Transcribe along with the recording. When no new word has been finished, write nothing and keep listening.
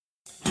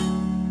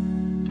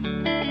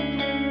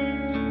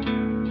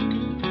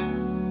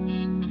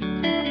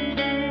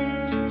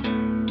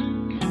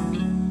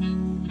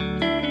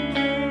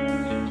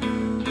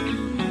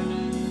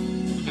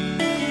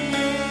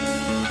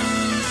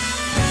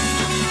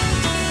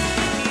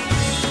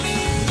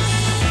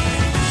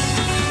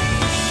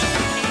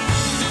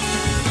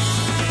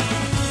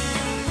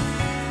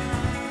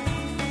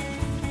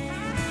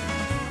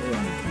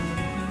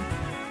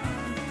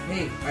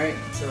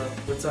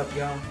What's up,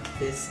 y'all?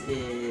 This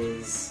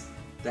is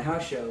The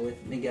House Show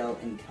with Miguel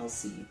and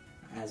Kelsey.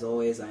 As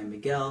always, I'm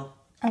Miguel.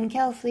 I'm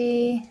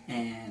Kelsey.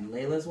 And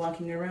Layla's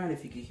walking around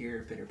if you could hear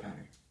her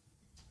pitter-patter.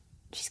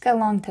 She's got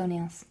long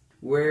toenails.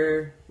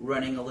 We're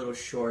running a little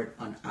short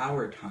on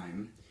our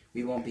time.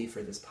 We won't be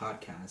for this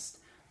podcast,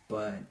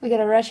 but... We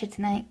gotta rush it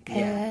tonight,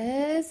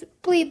 because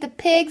Bleed the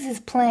Pigs is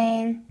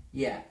playing.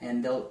 Yeah,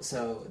 and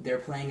they're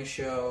playing a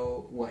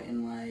show,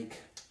 in like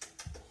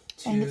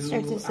 2 And it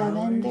starts at hours?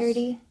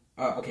 7:30.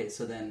 Oh, okay,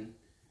 so then...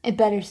 It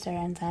better start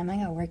on time. I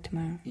got work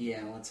tomorrow.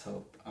 Yeah, let's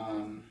hope.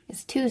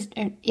 It's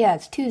Tuesday. Yeah,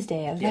 it's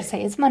Tuesday. I was gonna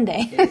say it's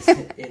Monday.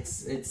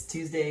 It's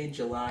Tuesday,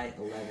 July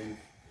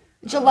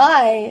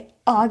 11th.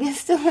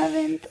 August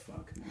 11th.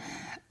 Fuck, man.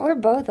 We're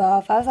both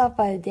off. I was off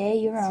by a day.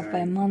 You were off by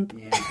a month.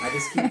 Yeah, I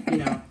just keep,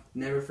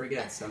 never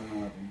forget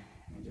 7-11.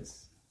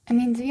 I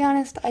mean, to be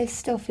honest, I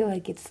still feel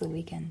like it's the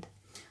weekend.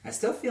 I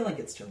still feel like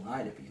it's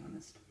July, to be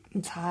honest.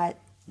 It's hot.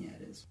 Yeah,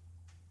 it is.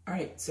 All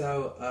right,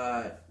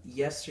 so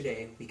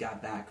yesterday we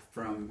got back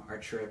from our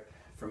trip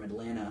from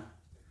Atlanta.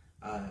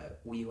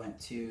 We went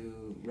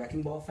to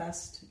Wrecking Ball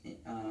Fest.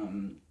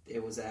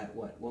 It was at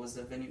what was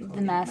the venue called?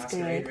 The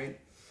Masquerade, right?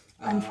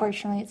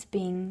 Unfortunately, it's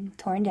being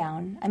torn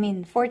down. I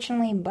mean,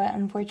 fortunately, but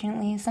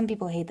unfortunately, some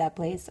people hate that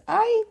place.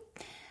 I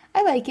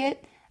like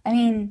it. I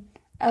mean,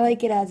 I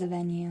like it as a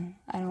venue.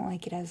 I don't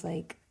like it as,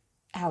 like,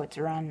 how it's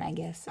run, I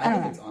guess. I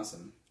don't know. It's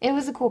awesome. It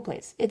was a cool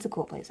place. It's a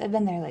cool place. I've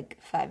been there, like,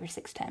 5 or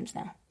 6 times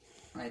now.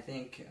 I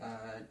think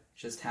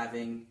just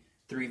having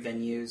 3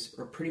 venues,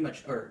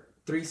 or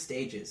 3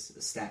 stages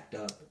stacked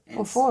up. And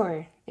well,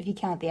 4, if you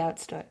count the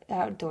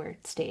outdoor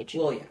stage.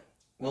 Well, yeah.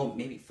 Well,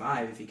 maybe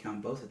 5 if you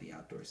count both of the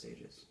outdoor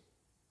stages.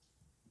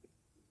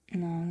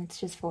 No, it's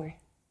just 4.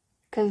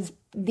 Because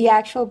the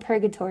actual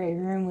Purgatory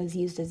room was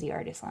used as the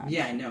artist lounge.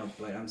 Yeah, I know,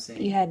 but I'm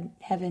saying... You had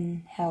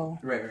Heaven, Hell,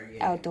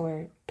 right,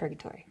 outdoor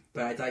Purgatory.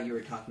 But I thought you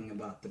were talking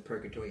about the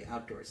Purgatory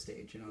outdoor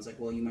stage, and I was like,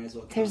 well, you might as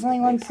well... There's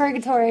only one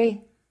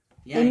Purgatory.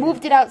 Yeah, they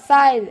moved it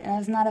outside, and I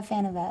was not a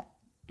fan of that.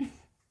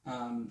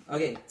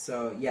 Okay,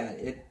 so, yeah,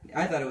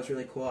 I thought it was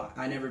really cool.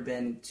 I never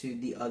been to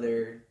the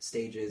other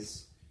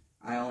stages.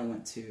 I only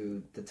went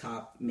to the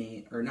top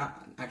main, or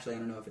not, actually, I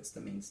don't know if it's the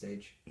main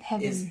stage.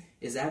 Heaven.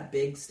 Is that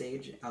big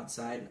stage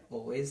outside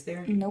always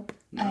there? Nope.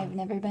 No? I've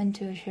never been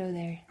to a show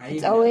there.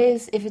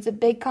 If it's a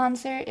big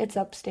concert, it's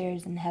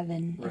upstairs in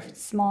Heaven. Right. If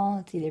it's small,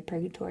 it's either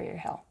Purgatory or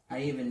Hell. I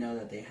didn't even know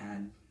that they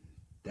had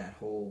that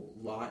whole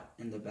lot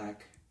in the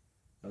back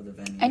of the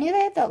venue. I knew they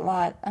had that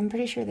lot. I'm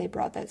pretty sure they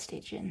brought that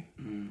stage in.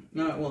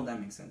 No, well,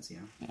 that makes sense, yeah.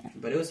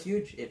 But it was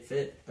huge. It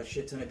fit a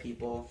shit ton of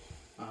people.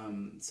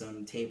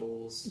 Some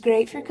tables.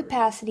 Great for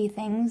capacity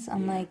things,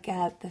 unlike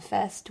at the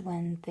fest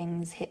when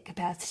things hit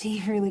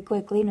capacity really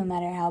quickly, no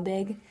matter how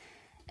big.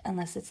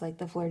 Unless it's like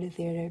the Florida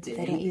Theater, but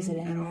they don't use it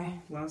anymore.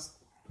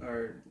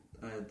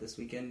 This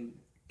weekend,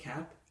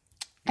 Cap?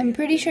 I'm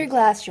pretty sure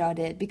Glassjaw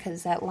did,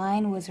 because that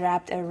line was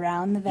wrapped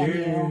around the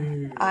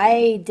venue. Yeah.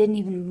 I didn't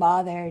even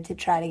bother to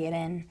try to get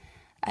in.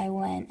 I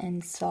went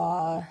and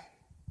saw...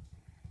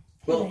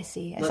 What did I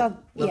see? I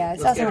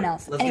saw someone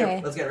else.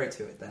 Anyway. Let's get right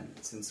to it then,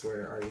 since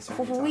we're already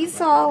starting to talk we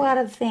saw a lot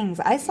of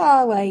things. I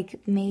saw, like,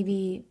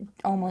 maybe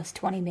almost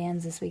 20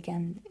 bands this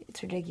weekend.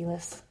 It's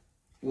ridiculous.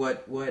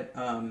 What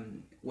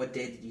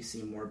day did you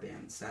see more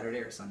bands? Saturday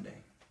or Sunday?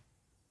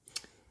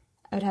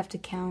 I would have to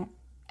count.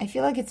 I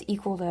feel like it's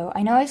equal, though.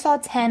 I know I saw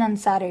 10 on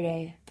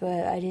Saturday,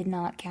 but I did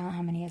not count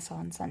how many I saw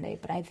on Sunday.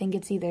 But I think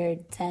it's either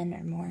 10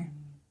 or more.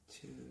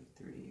 2,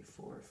 3,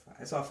 4, 5.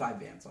 I saw 5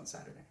 bands on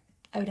Saturday.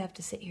 I would have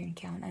to sit here and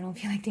count. I don't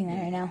feel like doing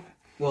that right now.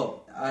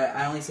 Well,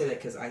 I only say that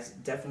because I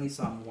definitely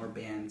saw more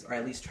bands, or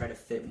at least try to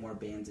fit more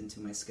bands into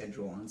my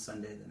schedule on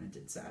Sunday than I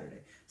did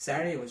Saturday.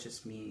 Saturday was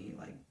just me,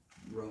 like,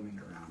 roaming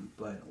around.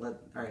 But, all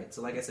right,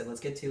 so like I said,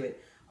 let's get to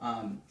it.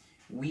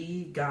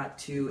 We got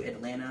to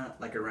Atlanta,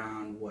 like,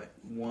 around,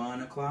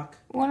 1 o'clock?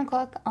 1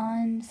 o'clock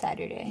on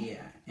Saturday.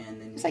 Yeah.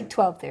 And then it was like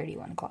 12:30,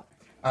 1 o'clock.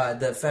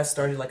 The fest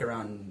started, like,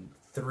 around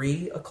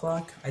 3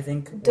 o'clock, I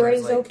think.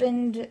 Doors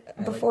opened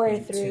before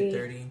 3.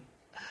 2:30.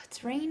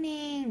 It's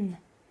raining.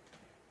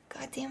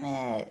 God damn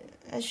it.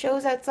 The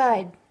show's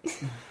outside.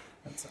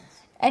 That sucks.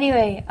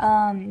 Anyway,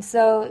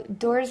 so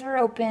doors were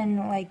open,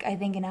 like, I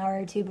think an hour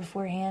or 2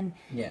 beforehand.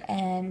 Yeah.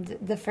 And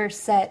the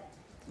first set,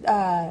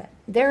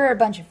 there were a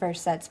bunch of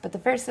first sets, but the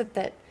first set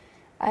that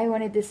I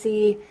wanted to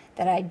see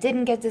that I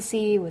didn't get to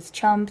see was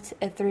Chumped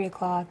at 3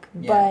 o'clock.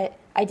 Yeah. But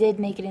I did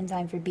make it in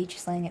time for Beach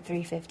Sling at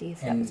 3:50,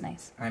 so that was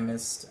nice. I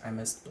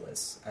missed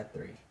Bliss at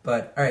 3.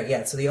 But all right,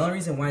 yeah. So the only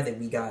reason why that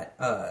we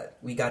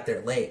got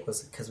there late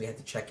was because we had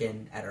to check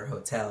in at our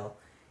hotel,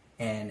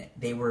 and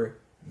they were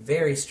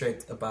very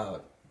strict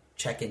about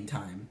check-in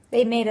time.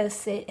 They made us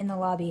sit in the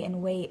lobby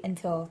and wait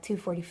until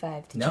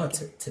 2:45 to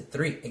check in. to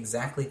 3,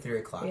 exactly 3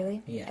 o'clock.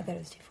 Really? Yeah. I thought it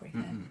was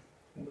 2:45.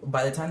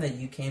 By the time that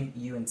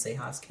you and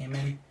Sejas came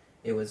in,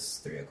 it was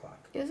 3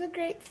 o'clock. It was a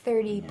great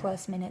 30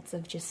 plus minutes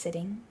of just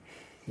sitting.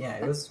 Yeah,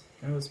 it was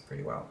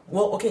pretty wild.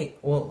 Well, okay.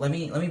 Well, let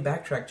me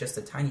backtrack just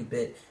a tiny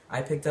bit.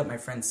 I picked up my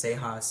friend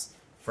Sejas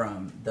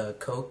from the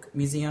Coke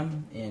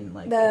Museum in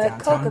like The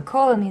downtown.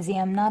 Coca-Cola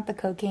Museum, not the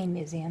Cocaine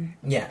Museum.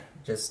 Yeah,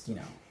 just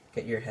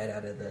get your head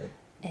out of the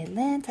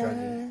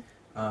Atlanta.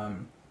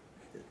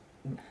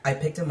 I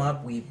picked him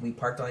up. We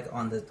parked like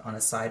on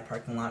a side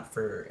parking lot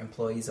for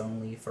employees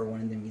only for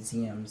one of the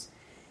museums,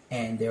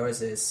 and there was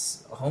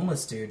this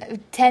homeless dude.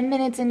 10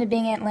 minutes into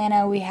being in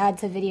Atlanta, we had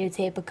to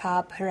videotape a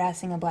cop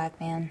harassing a black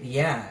man.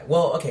 Yeah,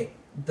 well, okay,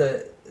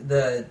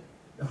 the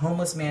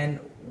homeless man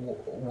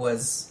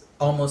was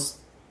almost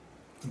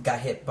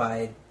got hit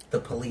by the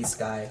police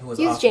guy who was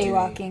He was off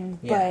jaywalking,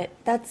 duty. Yeah. but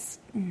that's...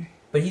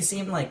 But he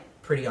seemed like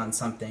pretty on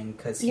something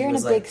because he You're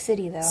was in a like big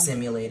city, though.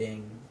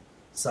 simulating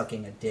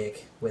sucking a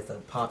dick with a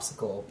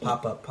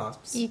pop-up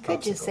pops. You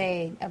could just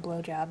say a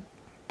blowjob,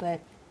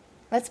 but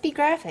let's be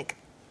graphic.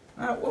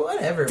 Well,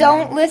 whatever.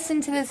 Don't man.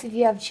 listen to this if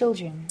you have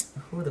children.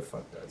 Who the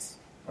fuck does?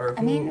 Or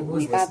I mean, who's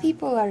we got listening?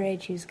 people our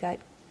age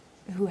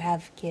who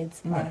have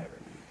kids. Whatever.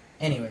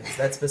 Anyways,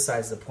 that's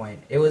besides the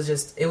point. It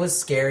was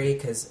scary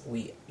because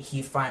we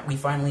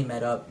finally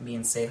met up, me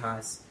and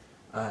Sejas.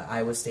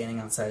 I was standing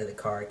outside of the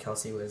car.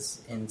 Kelsey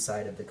was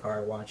inside of the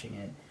car watching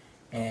it,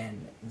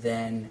 and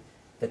then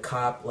the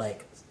cop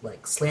like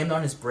slammed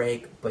on his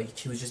brake, but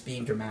he was just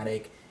being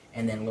dramatic,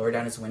 and then lowered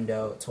down his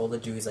window, told the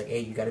dude, he's like, "Hey,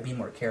 you got to be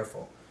more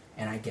careful."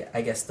 And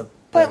I guess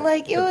But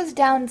it was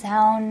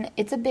downtown.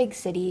 It's a big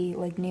city,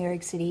 like New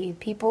York City.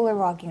 People are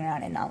walking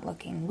around and not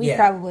looking. We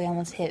probably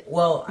almost hit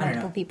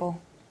multiple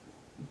people.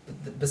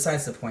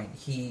 Besides the point,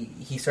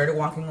 he started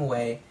walking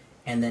away,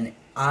 and then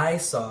I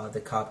saw the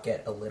cop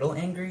get a little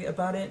angry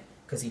about it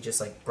because he just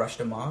like brushed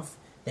him off.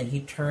 Then he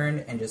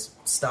turned and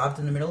just stopped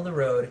in the middle of the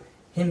road,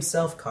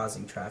 himself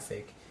causing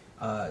traffic.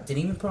 Didn't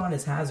even put on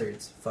his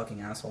hazards,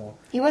 fucking asshole.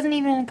 He wasn't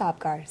even in a cop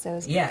car, so it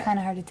was kind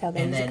of hard to tell that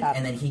he was a cop.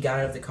 And then he got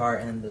out of the car,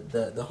 and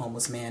then the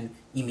homeless man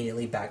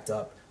immediately backed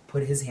up,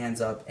 put his hands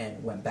up,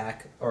 and went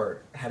back,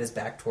 or had his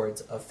back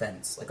towards a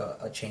fence, like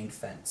a chained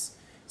fence.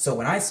 So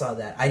when I saw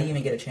that, I didn't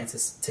even get a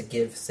chance to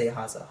give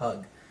Sejas a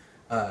hug.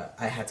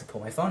 I had to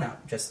pull my phone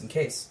out, just in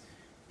case.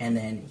 And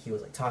then he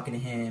was like talking to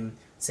him,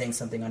 saying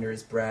something under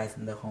his breath,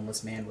 and the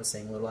homeless man was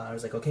saying a little loud. I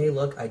was like, okay,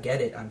 look, I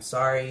get it. I'm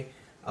sorry.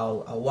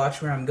 I'll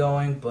watch where I'm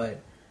going, but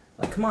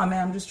like, come on,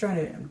 man,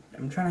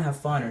 I'm trying to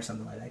have fun or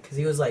something like that. Because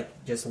he was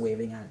like just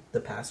waving at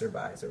the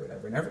passerbys or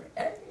whatever.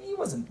 He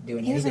wasn't doing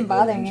anything. He wasn't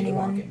bothering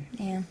anyone.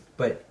 Yeah.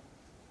 But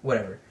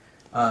whatever.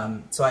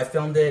 So I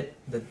filmed it.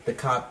 The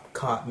cop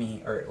caught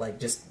me, or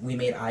like we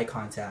made eye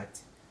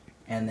contact,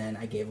 and then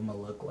I gave him a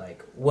look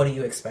like, "What do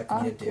you expect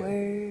me to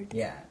do?"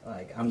 Yeah,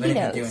 like I'm gonna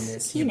be doing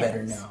this. You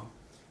better know.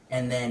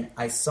 And then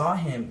I saw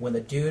him when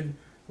the dude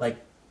like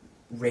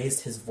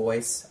raised his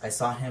voice. I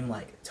saw him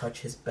like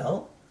touch his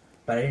belt,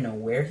 but I didn't know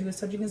where he was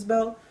touching his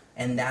belt.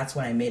 And that's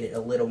when I made it a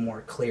little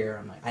more clear.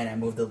 I'm like, and I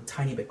moved a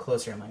tiny bit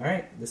closer. I'm like, all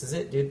right, this is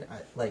it, dude.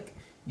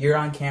 You're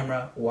on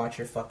camera. Watch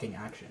your fucking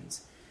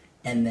actions.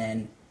 And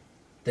then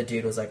the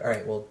dude was like, all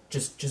right, well,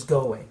 just go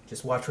away.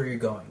 Just watch where you're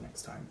going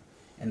next time.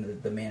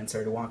 And the man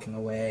started walking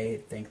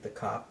away. Thanked the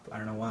cop. I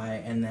don't know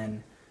why. And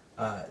then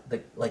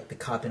the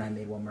cop and I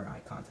made one more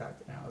eye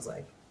contact. And I was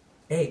like,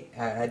 hey,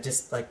 I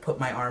just like put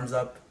my arms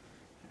up.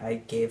 I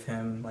gave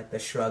him like the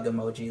shrug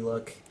emoji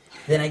look.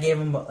 Then I gave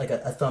him like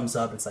a thumbs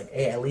up. It's like,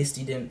 hey, at least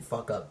you didn't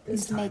fuck up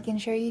this time. Making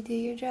sure you do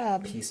your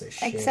job. Piece of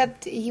shit.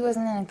 Except he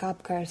wasn't in a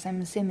cop car, so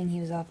I'm assuming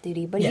he was off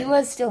duty. But he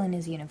was still in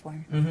his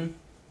uniform. Mm-hmm.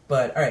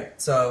 But, alright,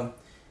 so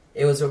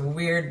it was a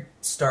weird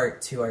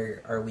start to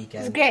our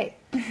weekend. It was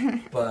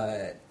great.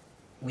 But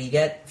we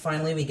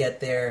get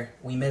there.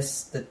 We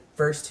missed the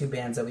first two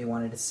bands that we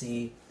wanted to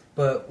see.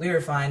 But we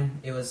were fine.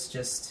 It was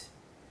just...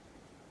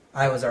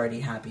 I was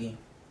already happy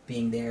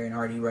being there and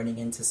already running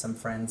into some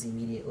friends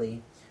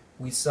immediately.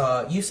 You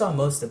saw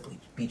most of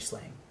Beach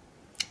Slang.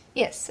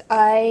 Yes,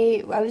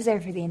 I was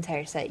there for the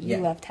entire set. You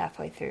left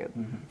halfway through.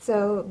 Mm-hmm.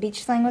 So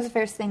Beach Slang was the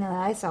first thing that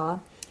I saw.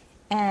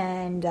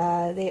 And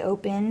they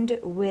opened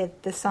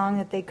with the song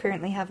that they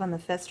currently have on the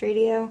Fest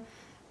radio.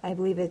 I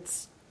believe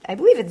it's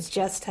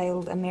just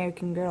titled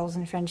American Girls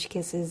and French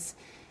Kisses.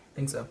 I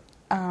think so.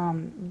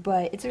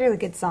 But it's a really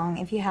good song.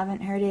 If you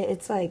haven't heard it,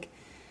 it's like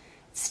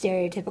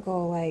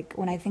stereotypical, like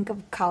when I think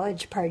of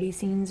college party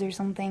scenes or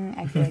something,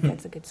 I feel like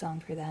that's a good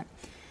song for that.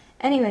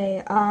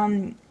 Anyway,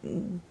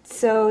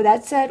 so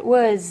that set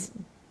was,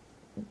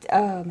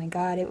 oh my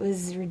god, it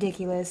was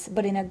ridiculous,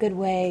 but in a good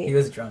way. He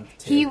was drunk,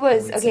 too. He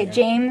was, okay,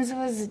 James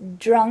was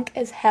drunk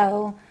as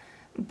hell,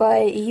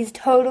 but he's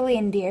totally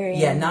endearing.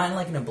 Yeah, not in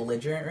like an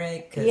belligerent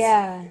way.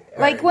 Yeah.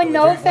 Like when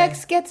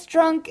NoFX gets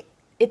drunk,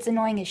 it's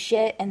annoying as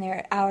shit, and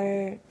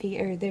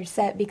their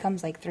set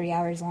becomes like 3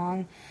 hours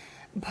long.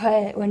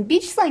 But when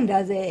Beach Slang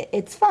does it,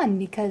 it's fun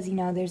because,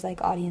 there's like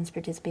audience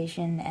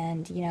participation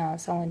and,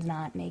 someone's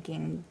not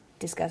making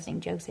disgusting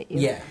jokes at you.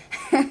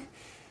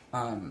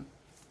 Yeah.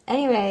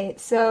 Anyway,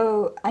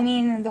 so,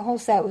 the whole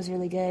set was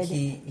really good.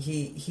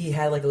 He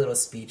had like a little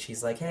speech.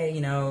 He's like, hey,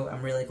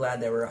 I'm really glad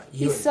that we're...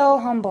 He's so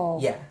humble.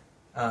 Yeah.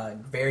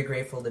 Very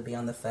grateful to be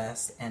on the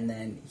fest. And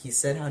then he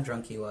said how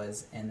drunk he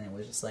was and then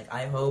was just like,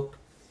 I hope,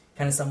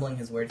 kind of stumbling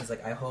his words, he's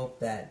like, I hope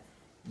that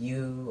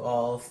you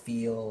all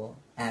feel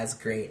as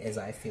great as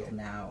I feel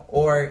now,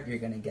 or you're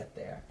gonna get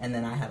there. And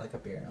then I had like a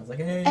beer, and I was like,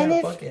 hey, And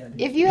yeah, fuck it.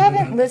 if you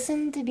haven't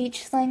listened to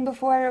Beach Slang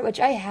before, which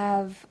I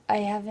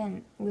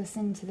haven't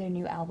listened to their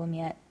new album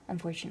yet,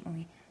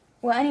 unfortunately.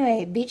 Well,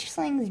 anyway, Beach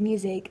Slang's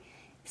music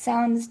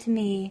sounds to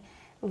me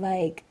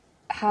like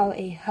how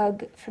a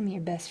hug from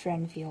your best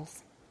friend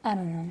feels. I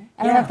don't know.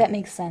 I don't know if that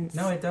makes sense.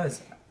 No, it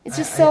does. It's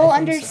just so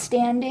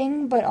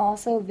understanding, but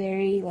also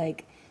very,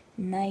 like,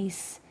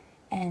 nice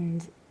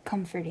and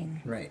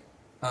comforting. Right.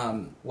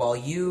 While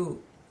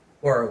you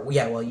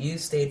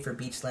stayed for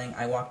Beach Slang,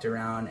 I walked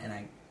around and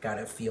I got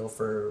a feel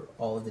for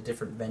all of the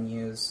different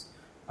venues.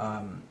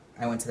 I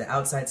went to the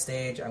outside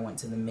stage. I went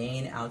to the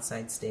main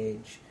outside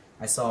stage.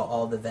 I saw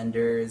all the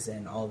vendors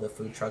and all the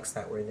food trucks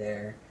that were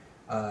there.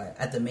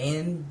 At the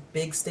main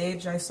big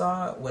stage I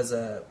saw was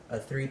a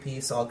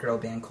three-piece all-girl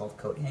band called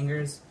Coat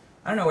Hangers.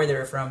 I don't know where they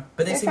were from,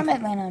 but they're from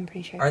Atlanta, I'm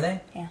pretty sure. Are they?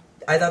 Yeah.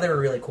 I thought they were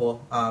really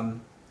cool.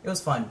 It was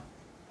fun.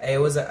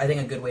 It was, I think,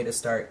 a good way to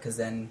start, because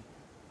then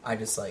I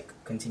just, like,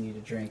 continued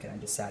to drink, and I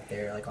just sat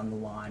there, like, on the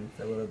lawn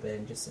for a little bit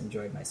and just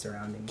enjoyed my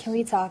surroundings. Can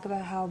we talk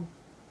about how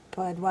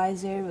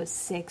Budweiser was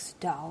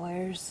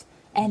 $6,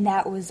 and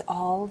that was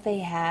all they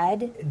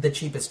had? The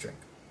cheapest drink.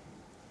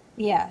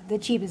 Yeah, the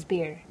cheapest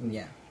beer.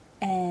 Yeah.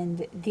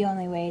 And the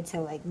only way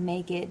to, like,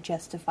 make it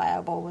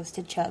justifiable was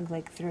to chug,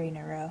 like, 3 in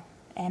a row.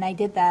 And I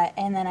did that,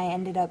 and then I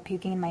ended up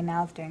puking in my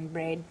mouth during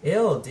Braid.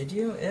 Ew, did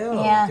you? Ew,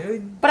 yeah.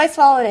 Dude. But I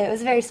swallowed it. It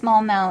was a very small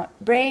amount.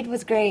 Braid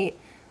was great,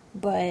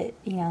 but,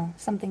 you know,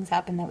 some things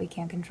happen that we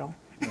can't control.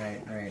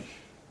 Right.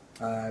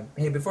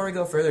 Hey, before we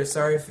go further,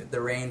 sorry if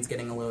the rain's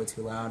getting a little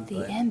too loud.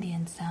 The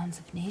ambient sounds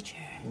of nature.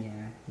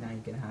 Yeah, now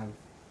you can have,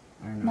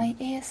 I don't know. My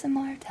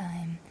ASMR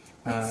time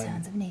with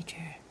sounds of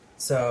nature.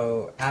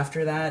 So,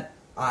 after that,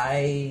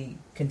 I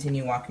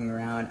continue walking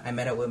around. I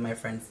met up with my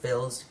friend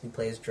Phils, who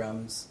plays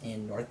drums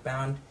in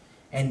Northbound,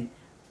 and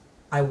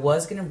I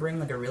was going to bring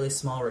like a really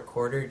small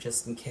recorder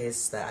just in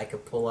case that I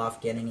could pull off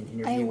getting an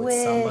interview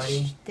with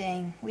somebody.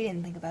 Dang, we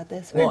didn't think about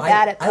this. We're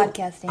bad at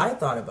podcasting. I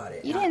thought about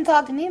it. You didn't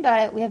talk to me about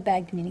it. We have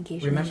bad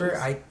communication Remember,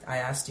 issues. I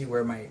asked you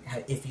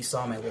if you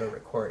saw my little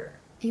recorder.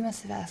 You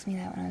must have asked me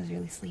that when I was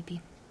really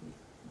sleepy.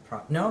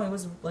 No, it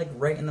was like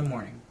right in the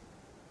morning.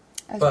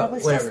 I was probably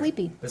still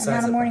sleepy. I'm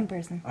not a morning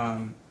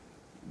person.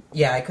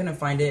 Yeah, I couldn't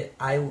find it.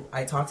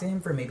 I talked to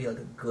him for maybe like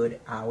a good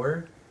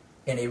hour,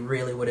 and it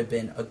really would have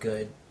been a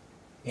good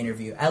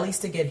interview, at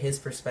least to get his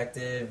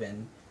perspective.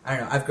 And I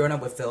don't know, I've grown up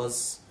with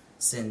Phil's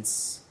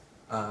since,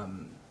 I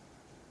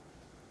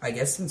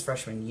guess since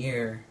freshman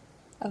year,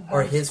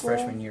 or his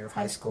freshman year of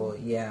high school.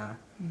 Yeah.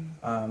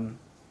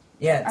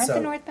 Yeah. Aren't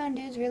the Northbound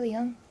dudes really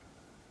young?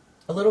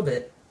 A little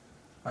bit.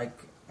 Like,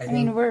 I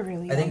think we're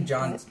really young. I think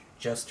John's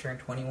just turned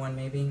 21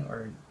 maybe,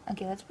 or...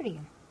 Okay, that's pretty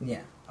young.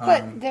 Yeah.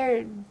 But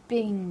they're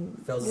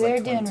doing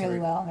really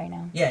well right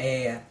now.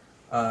 Yeah.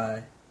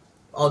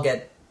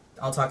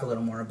 I'll talk a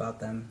little more about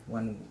them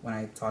when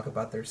I talk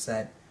about their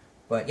set.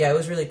 But yeah, it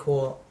was really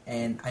cool,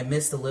 and I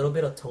missed a little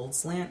bit of Told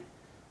Slant.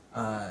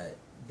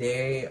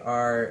 They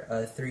are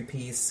a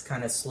 3-piece,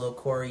 kind of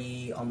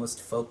slowcore-y,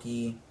 almost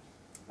folky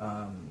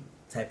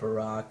type of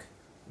rock.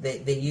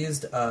 They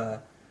used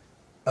a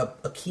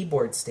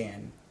keyboard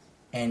stand,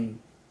 and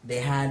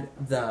they had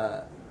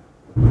the...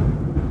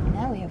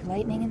 Now we have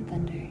lightning and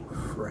thunder.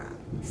 Crap.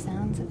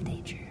 Sounds of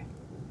nature.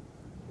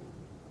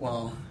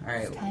 Well,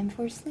 alright. It's time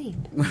for sleep.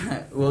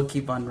 We'll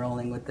keep on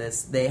rolling with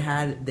this. They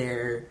had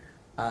their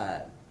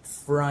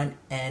front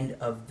end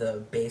of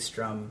the bass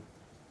drum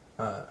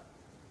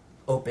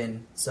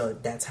open, so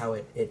that's how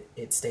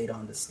it stayed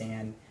on the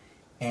stand.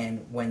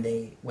 And when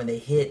they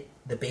hit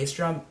the bass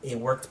drum, it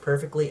worked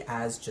perfectly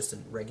as just a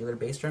regular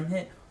bass drum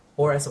hit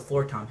or as a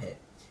floor tom hit.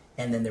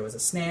 And then there was a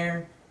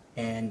snare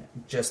and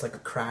just like a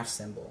crash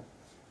cymbal.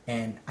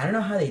 And I don't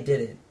know how they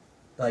did it.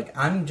 Like,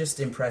 I'm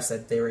just impressed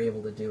that they were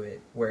able to do it,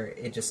 where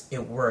it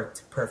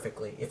worked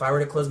perfectly. If I were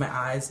to close my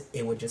eyes,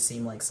 it would just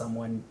seem like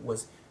someone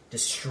was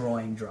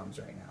destroying drums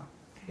right now.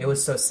 It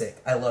was so sick.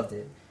 I loved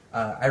it.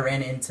 I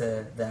ran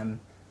into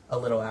them a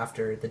little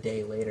after the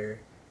day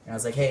later, and I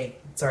was like, hey,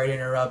 sorry to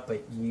interrupt,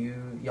 but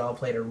y'all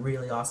played a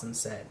really awesome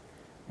set.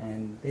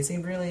 And they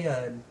seemed really,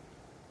 I don't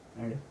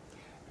know.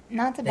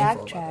 Not to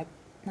backtrack,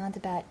 but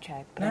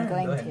I'm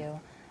going to.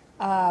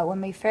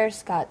 When we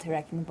first got to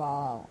Wrecking the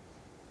Ball,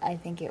 I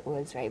think it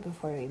was right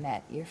before we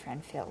met your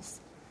friend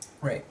Phil's.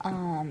 Right.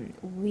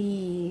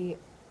 We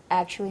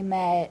actually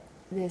met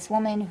this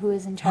woman who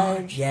is in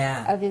charge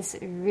of this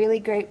really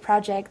great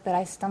project that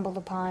I stumbled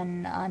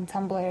upon on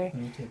Tumblr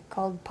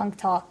called Punk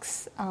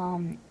Talks.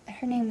 Her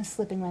name is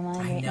slipping my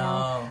mind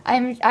now.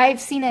 I've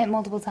seen it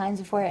multiple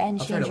times before,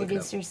 and she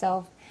introduced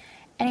herself.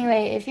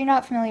 Anyway, if you're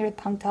not familiar with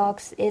Punk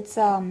Talks, it's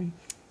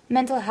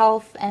mental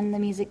health and the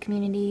music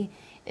community.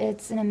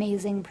 It's an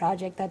amazing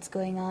project that's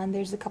going on.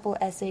 There's a couple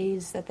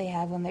essays that they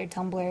have on their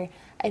Tumblr.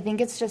 I think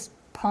it's just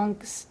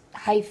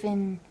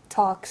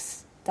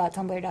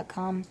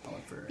punks-talks.tumblr.com.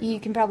 You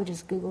can probably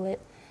just Google it.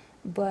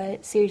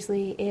 But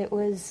seriously, it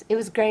was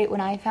great when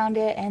I found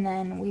it, and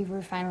then we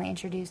were finally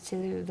introduced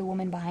to the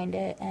woman behind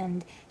it,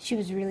 and she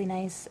was really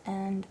nice.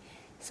 And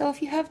so, if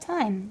you have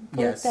time,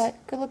 go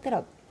look that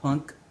up.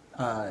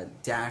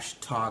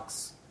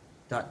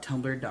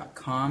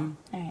 Punk-talks.tumblr.com.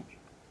 All right.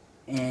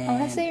 And I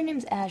want to say her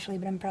name's Ashley,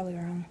 but I'm probably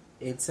wrong.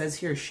 It says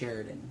here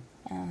Sheridan,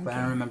 but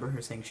I don't remember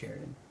her saying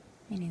Sheridan.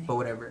 Me neither. But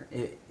whatever.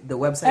 The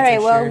website. All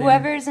right. Well, Sheridan.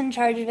 whoever's in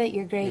charge of it,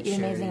 you're great. You're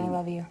Sheridan. amazing. I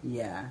love you.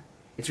 Yeah.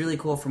 It's really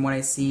cool. From what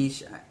I see,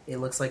 it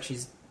looks like she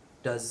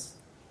does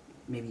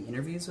maybe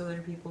interviews with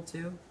other people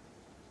too.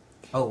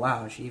 Oh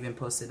wow, she even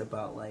posted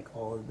about like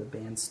all of the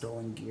band's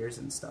stolen gears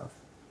and stuff.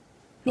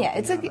 Yeah,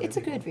 it's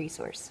a good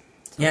resource.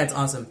 Yeah, it's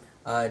awesome.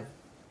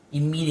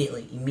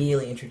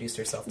 Immediately introduced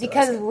herself to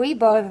because us. we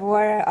both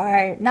wore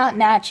our, not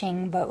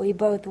matching, but we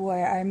both wore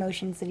our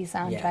Motion City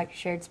soundtrack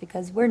shirts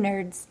because we're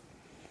nerds.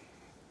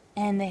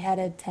 And they had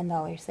a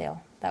 $10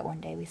 sale that one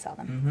day we saw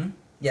them. Mm-hmm.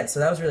 Yeah,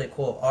 so that was really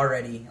cool.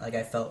 Already, like,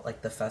 I felt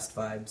like the fest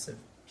vibes of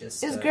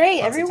just... It was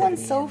great.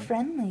 Everyone's so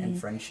friendly. And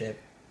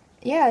friendship.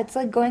 Yeah, it's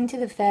like going to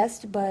the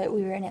fest, but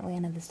we were in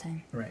Atlanta this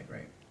time. Right.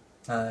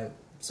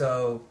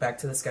 So, back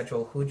to the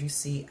schedule. Who did you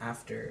see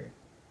after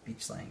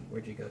Beach Slang?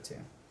 Where'd you go to?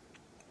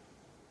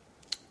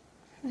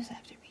 Who was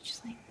after Beach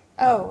Slang?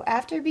 Oh,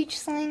 after Beach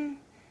Slang?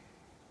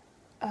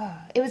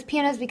 It was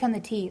Pianos Become the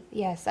Teeth.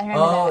 Yes, I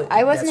remember that.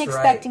 I wasn't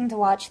expecting to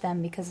watch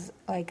them because,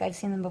 like, I've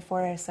seen them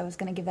before, so I was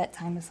going to give that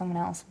time to someone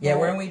else. Yeah,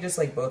 weren't we just,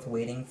 like, both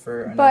waiting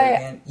for another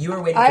band? You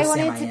were waiting for Sam I Am.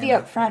 I wanted to be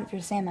up front for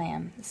Sam I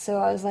Am, so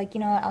I was like, you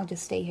know what, I'll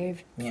just stay here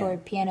for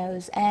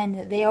Pianos.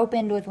 And they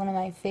opened with one of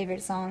my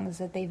favorite songs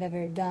that they've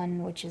ever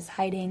done, which is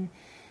Hiding,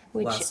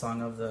 which last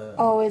song of the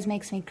always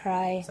makes me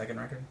cry. Second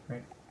record,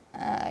 right?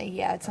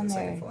 Yeah, it's on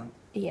there.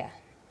 Yeah.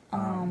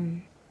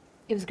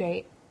 It was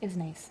great. It was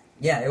nice.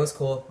 Yeah, it was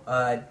cool.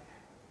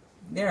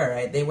 They're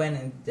alright. They went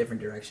in a different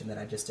direction that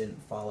I just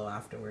didn't follow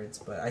afterwards.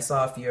 But I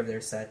saw a few of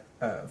their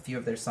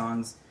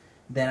songs.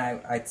 Then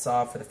I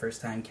saw for the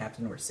first time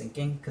Captain We're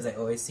Sinking because I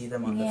always see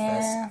them on the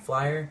fest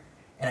flyer,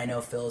 and I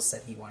know Phil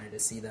said he wanted to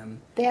see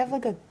them. They have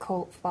like a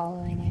cult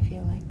following. I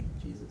feel like.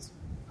 Jesus.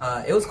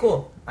 It was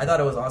cool. I thought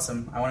it was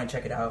awesome. I want to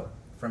check it out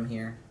from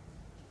here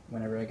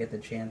whenever I get the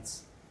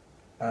chance.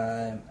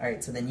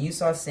 Alright, so then you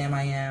saw Sam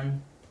I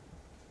Am.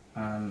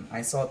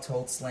 I saw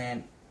Told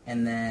Slant,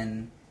 and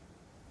then,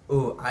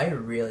 I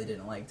really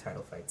didn't like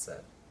Title Fight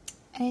Set.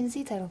 I didn't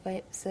see Title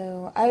Fight,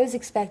 so I was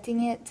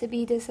expecting it to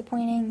be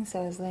disappointing,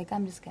 so I was like,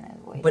 I'm just gonna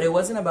wait. But it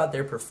wasn't about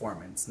their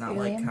performance, not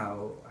really? like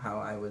how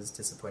I was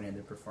disappointed in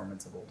the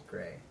performance of Old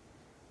Grey.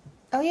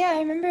 Oh yeah, I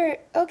remember,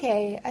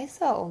 I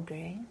saw Old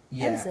Grey.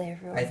 Yeah, I was there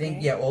for Old Grey. I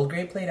think, Old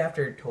Grey played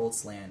after Told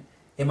Slant.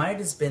 It might have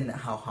just been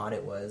how hot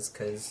it was,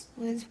 because...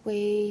 It was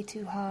way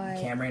too hot.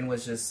 Cameron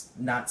was just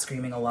not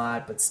screaming a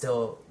lot, but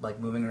still, like,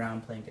 moving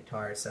around playing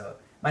guitar, so...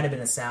 Might have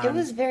been a sound. It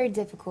was very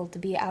difficult to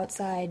be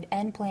outside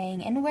and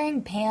playing and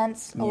wearing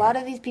pants. Yeah. A lot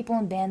of these people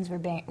in bands were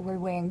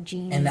wearing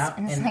jeans. And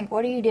it's like,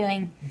 what are you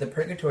doing? The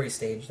Purgatory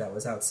stage that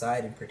was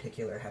outside in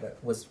particular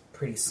was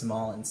pretty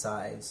small in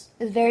size.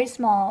 It was very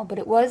small, but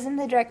it was in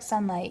the direct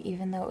sunlight,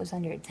 even though it was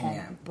under a tent.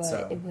 Yeah, but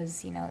so it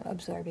was,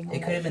 absorbing all that.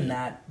 It could have been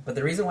that. But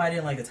the reason why I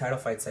didn't like the Title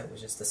Fight set was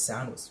just the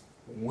sound was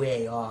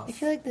way off. I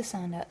feel like the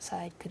sound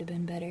outside could have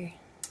been better.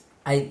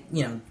 I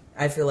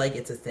feel like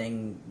it's a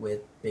thing with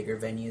bigger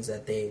venues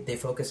that they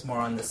focus more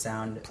on the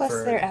sound. Plus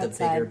for they're the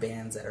outside. Bigger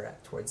bands that are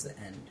towards the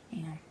end.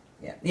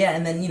 Yeah,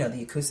 and then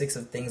the acoustics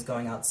of things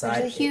going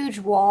outside. There's a huge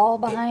wall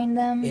behind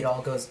them. It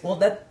all goes. Well,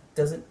 that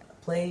doesn't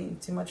play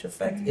too much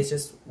effect. Mm-hmm. It's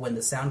just when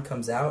the sound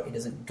comes out, it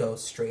doesn't go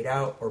straight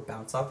out or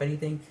bounce off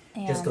anything.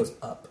 It just goes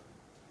up.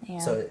 Yeah.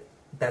 So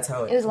that's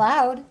how it. It was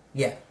loud.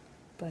 Yeah.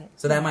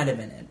 So that might have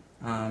been it.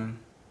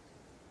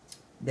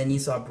 Then you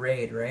saw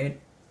Braid, right?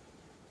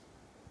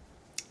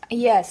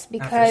 Yes,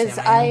 because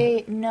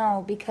I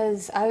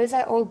was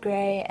at Old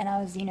Grey and I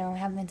was,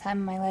 having the time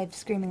of my life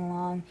screaming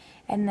along,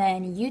 and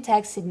then you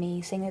texted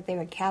me saying that they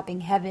were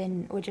capping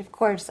Heaven, which of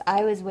course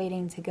I was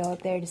waiting to go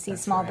up there to see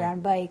Small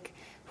Brown Bike,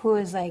 who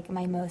was like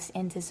my most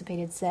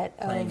anticipated set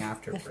of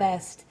the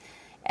fest.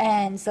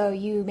 And so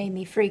you made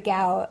me freak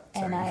out,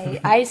 and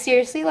I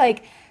seriously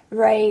when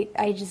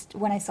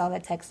I saw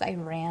that text, I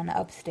ran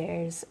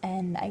upstairs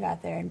and I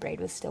got there and Braid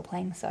was still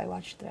playing, so I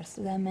watched the rest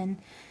of them and.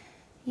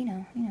 You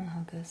know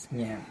how it goes.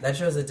 Yeah, that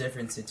shows the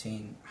difference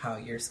between how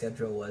your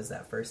schedule was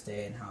that first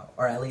day and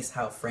or at least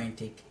how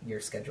frantic your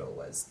schedule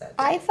was that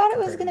day. I thought it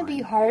was going to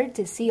be hard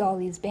to see all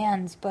these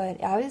bands,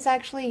 but I was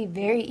actually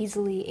very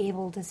easily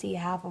able to see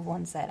half of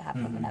one set, half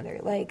of another.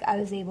 Like, I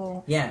was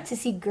able to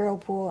see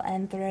Girlpool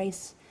and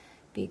Thrice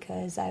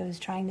because I was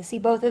trying to see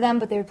both of them,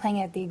 but they were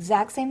playing at the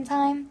exact same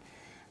time.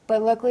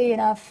 But luckily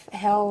enough,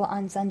 Hell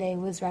on Sunday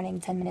was running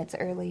 10 minutes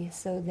early,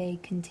 so they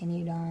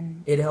continued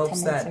on 10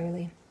 minutes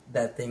early.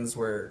 That things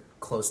were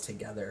close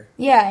together.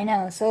 Yeah, I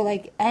know. So,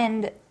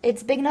 and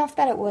it's big enough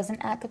that it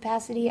wasn't at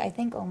capacity. I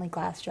think only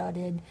Glassjaw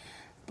did.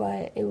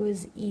 But it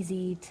was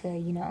easy to,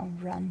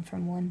 run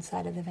from one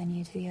side of the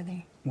venue to the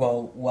other.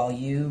 Well, while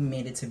you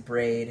made it to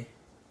Braid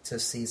to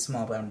see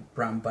Small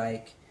Brown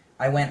Bike,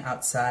 I went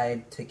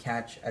outside to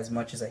catch as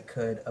much as I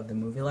could of the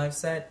Movie Live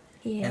set.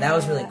 Yeah. And that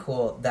was really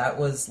cool. That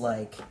was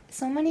like...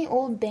 So many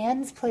old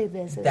bands played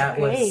this. It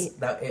was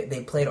great.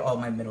 They played all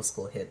my middle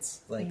school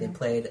hits. Like, they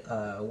played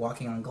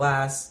Walking on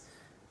Glass.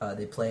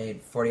 They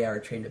played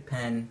 40-Hour Train to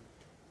Penn.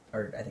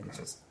 Or I think it's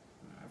just...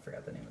 I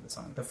forgot the name of the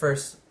song. The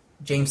first...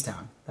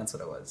 Jamestown. That's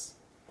what it was.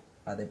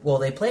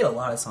 They played a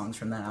lot of songs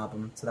from that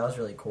album. So that was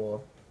really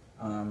cool.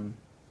 I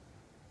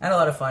had a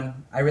lot of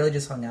fun. I really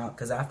just hung out.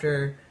 Because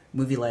after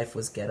Movie Life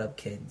was Get Up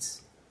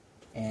Kids.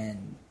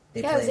 And...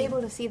 I was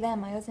able to see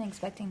them. I wasn't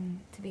expecting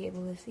to be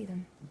able to see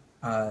them.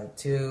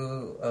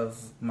 2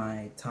 of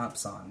my top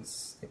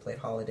songs, they played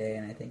Holiday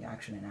and I think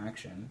Action in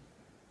Action.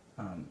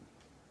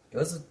 It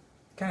was a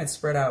kind of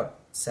spread out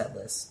set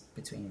list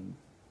between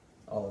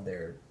all of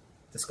their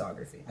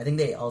discography. I think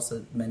they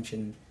also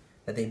mentioned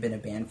that they've been a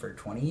band for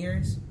 20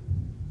 years.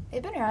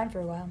 They've been around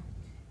for a while.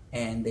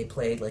 And they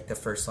played like the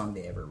first song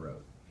they ever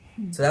wrote.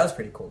 So that was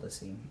pretty cool to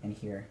see and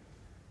hear.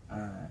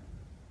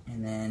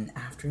 And then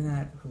after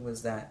that, who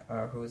was that?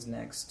 Who was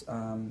next?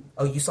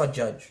 You saw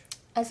Judge.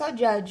 I saw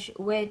Judge,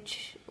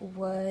 which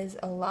was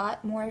a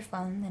lot more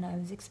fun than I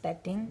was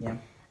expecting.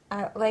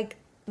 Yeah.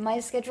 My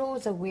schedule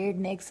was a weird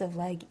mix of,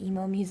 like,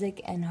 emo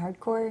music and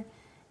hardcore.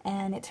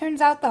 And it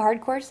turns out the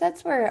hardcore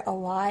sets were a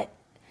lot...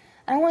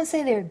 I don't want to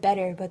say they were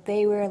better, but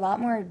they were a lot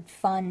more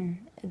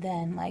fun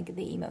than, like,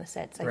 the emo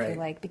sets, I feel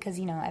like. Because,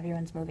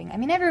 everyone's moving. I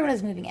mean, everyone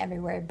is moving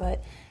everywhere,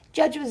 but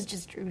Judge was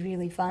just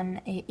really fun,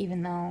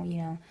 even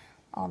though,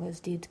 all those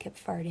dudes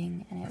kept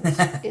farting, and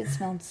it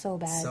smelled so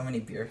bad. So many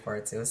beer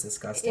farts. It was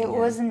disgusting. It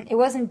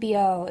wasn't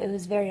BO. It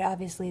was very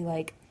obviously,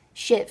 like,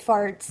 shit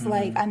farts. Mm-hmm.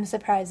 Like, I'm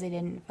surprised they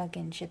didn't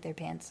fucking shit their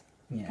pants.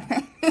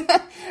 Yeah.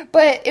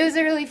 But it was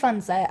a really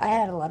fun set. I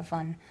had a lot of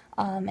fun.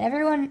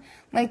 Everyone,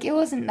 like, it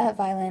wasn't that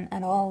violent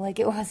at all. Like,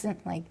 it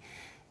wasn't, like,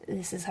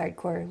 this is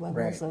hardcore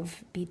levels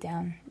of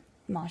beatdown,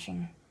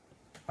 moshing.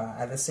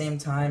 At the same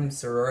time,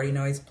 Sorority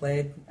Noise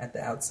played at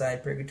the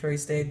outside Purgatory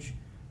stage.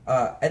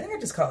 I think I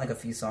just caught, like, a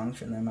few songs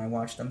from them. I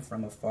watched them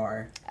from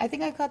afar. I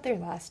think I caught their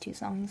last 2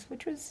 songs,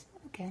 which was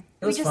okay.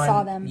 We just fun.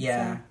 Saw them.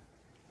 Yeah.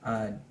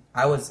 So.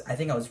 I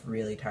think I was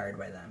really tired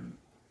by then.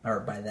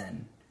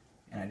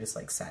 And I just,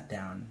 like, sat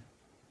down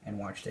and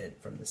watched it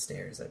from the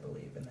stairs, I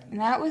believe. And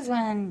that was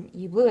when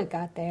You Blew It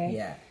got there.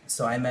 Yeah.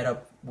 So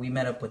we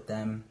met up with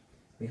them.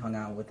 We hung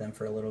out with them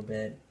for a little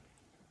bit.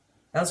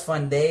 That was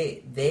fun.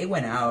 They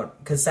went out,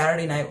 because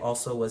Saturday night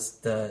also was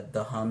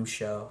the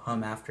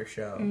Hum after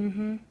show.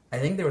 Mm-hmm. I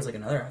think there was, like,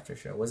 another after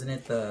show. Wasn't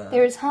it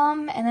There was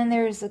Hum, and then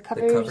there was the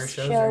cover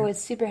show with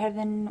Super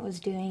Heaven was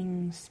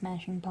doing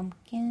Smashing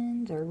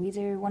Pumpkins, or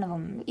Weezer, one of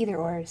them, either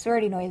or.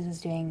 Sorority Noise was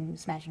doing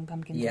Smashing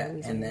Pumpkins or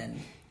Weezer. And then...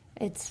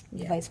 It's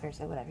vice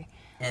versa, whatever.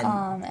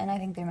 And I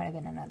think there might have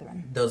been another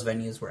one. Those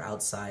venues were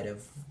outside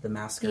of the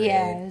Masquerade.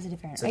 Yeah, it was a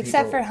different... So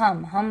except for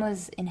Hum. Hum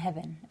was in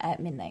heaven at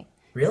midnight.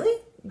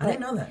 Really? I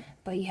didn't know that.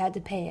 But you had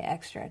to pay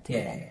extra to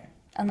get in. Yeah.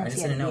 Unless I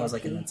just didn't know it was,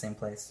 like, in that same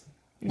place.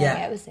 No,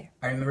 yeah, it was there.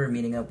 I remember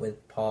meeting up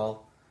with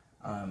Paul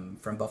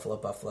from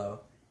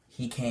Buffalo.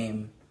 He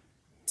came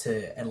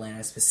to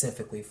Atlanta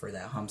specifically for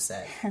that Hum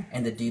set.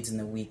 And the dudes in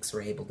the Weeks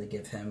were able to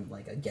give him,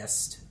 like, a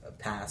guest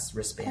pass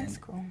wristband. That's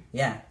cool.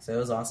 Yeah, so it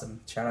was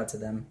awesome. Shout out to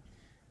them,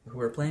 who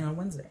were playing on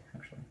Wednesday,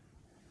 actually.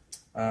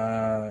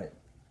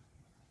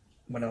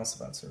 What else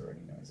about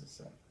Sorority Noises?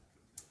 So,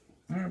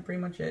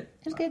 pretty much it.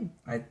 It was good.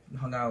 I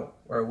hung out,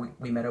 or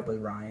we met up with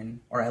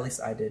Ryan, or at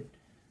least I did,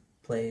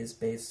 play his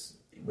bass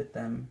with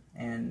them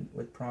and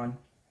with Prawn.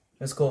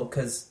 It was cool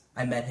because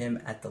I met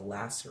him at the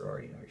last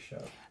Sorority Noise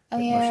show. Oh,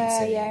 yeah,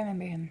 I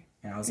remember him.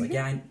 And I was like,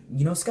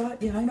 you know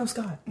Scott? Yeah, I know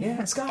Scott.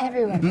 Yeah, Scott.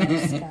 Everyone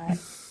knows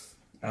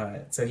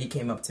Scott. So he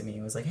came up to me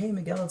and was like, hey,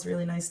 Miguel, it's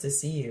really nice to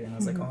see you. And I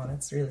was like, oh,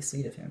 that's really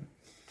sweet of him.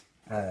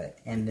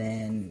 And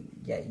then,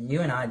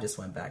 you and I just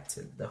went back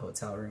to the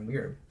hotel room. We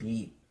were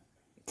beat.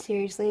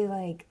 Seriously,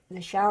 like,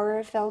 the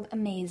shower felt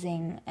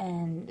amazing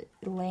and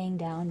laying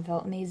down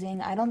felt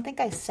amazing. I don't think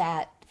I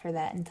sat for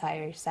that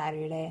entire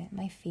Saturday.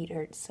 My feet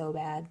hurt so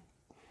bad.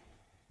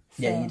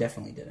 So, yeah, you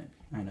definitely didn't.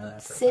 I know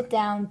that for a fact. Sit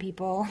down,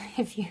 people,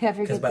 if you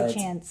ever get the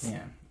chance.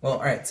 Yeah. Well,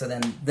 all right, so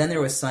then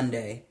there was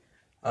Sunday.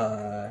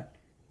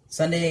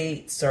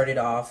 Sunday started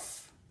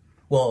off...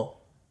 Well,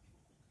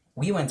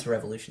 we went to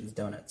Revolution's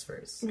Donuts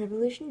first.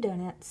 Revolution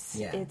Donuts.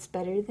 Yeah. It's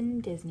better than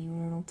Disney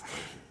World.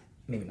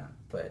 Maybe not,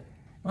 but...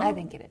 Well, I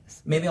think it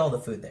is. Maybe all the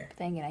food there.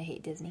 Dang it, I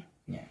hate Disney.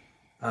 Yeah.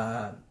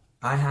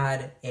 I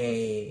had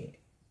a...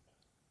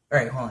 All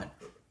right, hold on.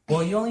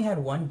 Well, you only had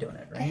one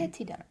donut, right? I had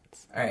 2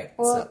 donuts. All right.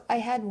 Well, so I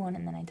had one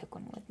and then I took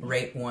one with me.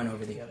 Rate one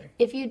over the other.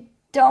 If you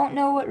don't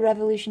know what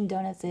Revolution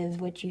Donuts is,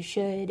 which you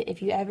should,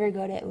 if you ever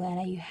go to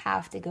Atlanta, you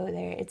have to go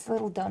there. It's a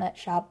little donut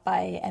shop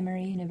by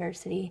Emory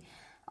University.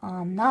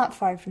 Not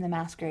far from the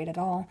Masquerade at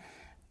all.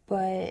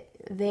 But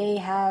they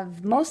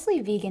have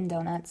mostly vegan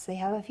donuts. They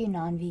have a few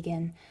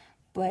non-vegan.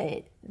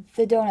 But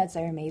the donuts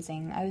are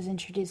amazing. I was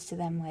introduced to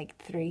them like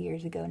 3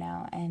 years ago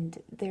now,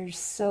 and they're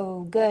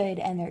so good,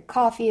 and their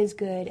coffee is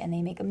good, and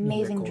they make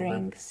amazing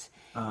drinks.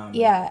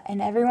 Yeah,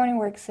 and everyone who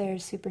works there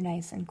is super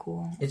nice and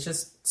cool. It's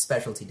just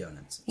specialty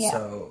donuts. Yeah.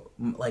 So,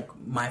 like,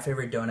 my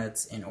favorite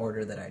donuts in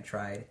order that I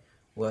tried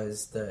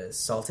was the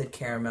salted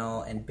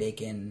caramel and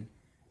bacon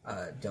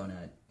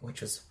donut,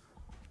 which was,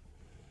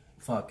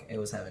 it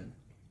was heaven.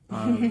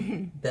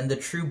 Then the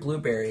true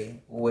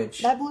blueberry,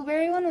 which... That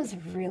blueberry one was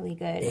really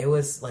good. It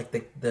was like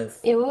the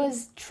It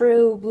was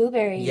true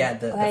blueberry. Yeah,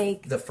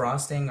 the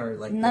frosting or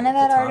like... None of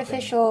that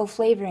artificial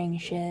flavoring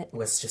shit.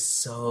 Was just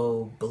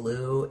so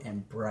blue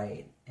and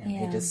bright.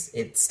 And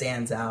it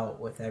stands out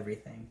with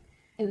everything.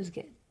 It was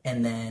good.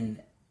 And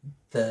then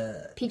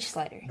the... Peach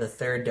slider. The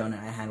third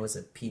donut I had was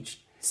a peach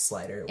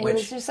slider. It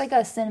was just like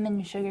a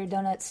cinnamon sugar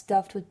donut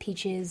stuffed with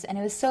peaches. And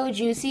it was so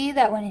juicy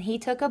that when he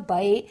took a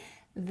bite...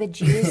 The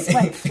juice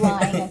went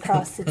flying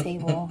across the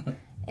table.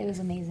 It was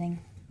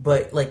amazing.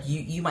 But like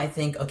you might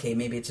think, okay,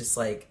 maybe it's just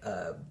like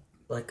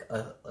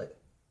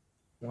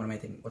what am I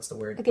thinking? What's the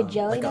word? Like a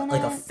jelly donut?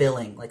 Like a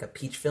filling, like a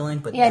peach filling.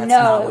 But yeah, that's no,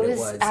 not what it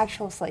was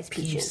actual sliced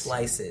peaches. Peach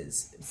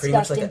slices, pretty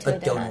much like a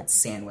donut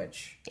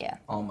sandwich. Yeah,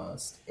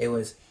 almost. It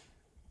was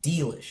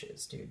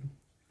delicious, dude.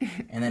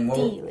 And then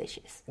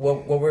delicious.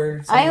 What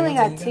were? I only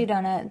got 2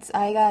 donuts.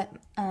 I got.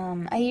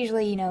 I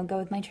usually go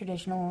with my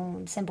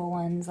traditional simple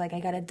ones. Like I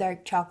got a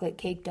dark chocolate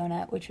cake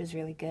donut, which was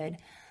really good.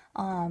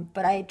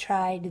 But I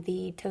tried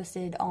the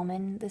toasted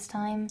almond this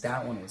time.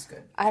 That one was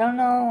good. I don't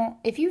know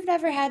if you've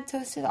never had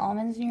toasted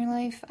almonds in your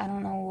life. I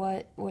don't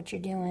know what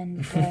you're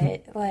doing,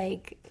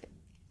 but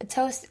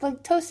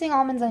toasting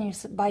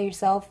almonds by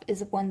yourself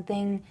is one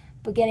thing.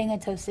 But getting a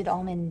toasted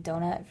almond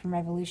donut from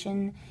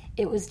Revolution,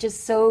 it was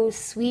just so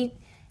sweet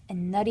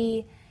and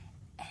nutty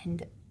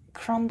and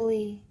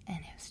crumbly, and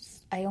it was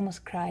just, I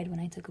almost cried when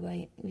I took a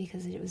bite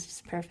because it was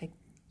just perfect.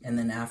 And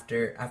then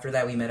after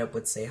that, we met up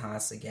with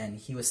Sejas again.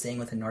 He was staying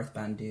with the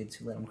Northbound dudes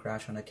who let him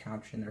crash on a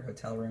couch in their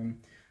hotel room.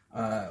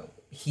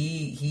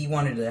 He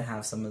wanted to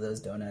have some of those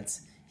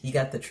donuts. He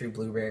got the true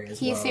blueberry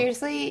as well.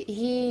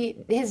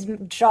 His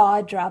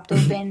jaw dropped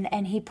open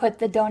and he put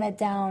the donut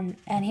down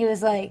and he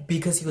was like...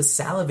 Because he was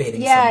salivating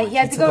Yeah, so much. He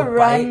had to go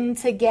run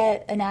to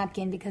get a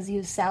napkin because he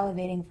was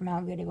salivating from how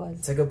good it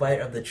was. Took a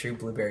bite of the true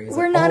blueberry.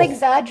 We're not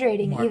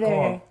exaggerating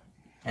either.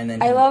 And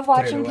then I love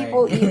watching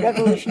people eat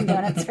Revolution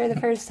donuts for the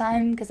first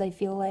time because I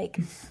feel like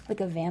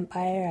a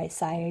vampire. I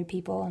sire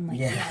people. I'm like,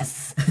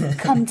 yes,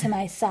 come to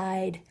my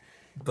side.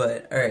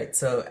 But all right,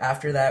 so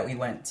after that we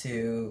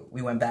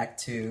went back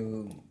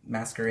to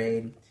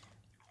Masquerade.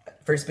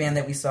 First band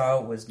that we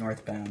saw was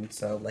Northbound.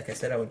 So like I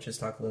said, I would just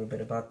talk a little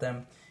bit about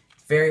them.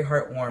 Very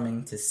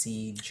heartwarming to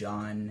see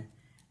John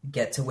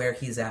get to where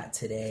he's at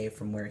today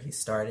from where he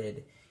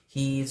started.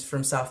 He's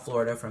from South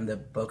Florida, from the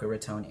Boca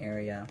Raton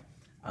area.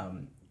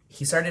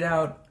 He started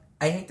out,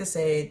 I hate to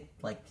say,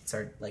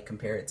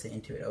 compare it to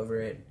Into It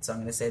Over It. So I'm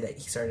going to say that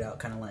he started out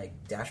kind of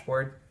like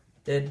Dashboard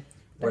did.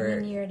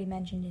 But you already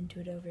mentioned Into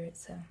It Over It,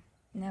 so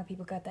now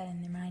people got that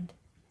in their mind.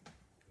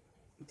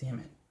 Damn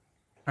it.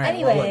 All right,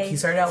 anyway, look, he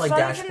started out like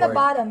Dashboard. From the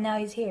bottom, now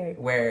he's here.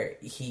 Where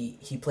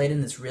he played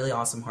in this really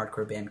awesome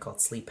hardcore band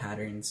called Sleep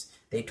Patterns.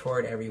 They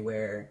toured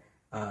everywhere,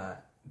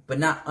 but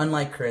not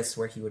unlike Chris,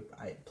 where he would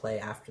play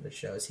after the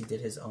shows. He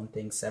did his own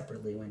thing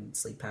separately when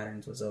Sleep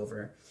Patterns was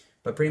over.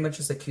 But pretty much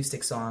just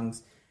acoustic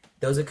songs.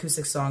 Those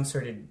acoustic songs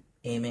started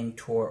aiming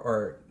toward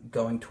or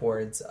going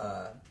towards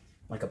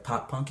like a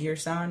pop punkier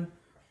sound.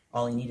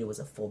 All he needed was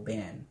a full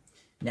band.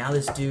 Now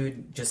this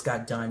dude just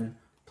got done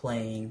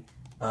playing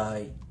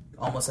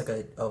almost like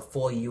a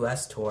full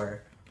U.S.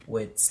 tour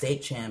with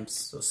state champs,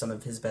 so some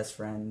of his best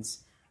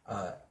friends.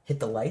 Hit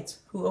the Lights,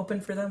 who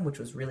opened for them, which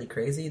was really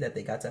crazy that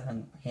they got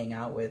to hang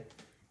out with,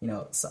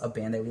 a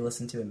band that we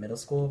listened to in middle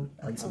school,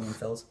 at least me and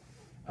Phil's.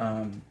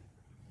 I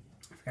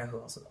forgot who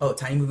else. Oh,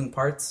 Tiny Moving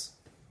Parts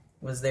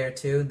was there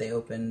too. They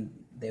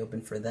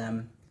opened for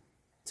them.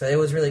 So it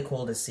was really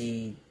cool to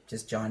see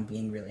just John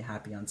being really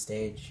happy on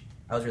stage.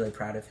 I was really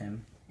proud of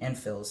him, and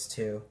Phil's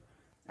too.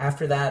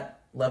 After that,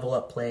 Level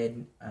Up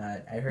played.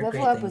 I heard Level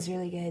great Up things. was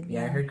really good.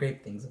 Yeah, I heard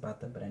great things about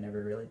them, but I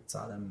never really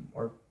saw them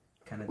or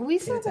kind of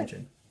paid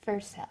attention. The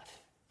first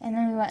half, and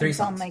then we went and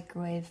saw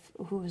Microwave,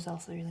 who was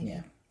also really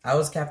good. I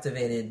was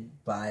captivated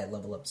by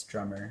Level Up's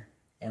drummer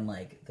and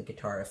the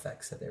guitar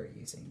effects that they were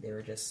using. They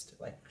were just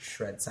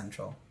shred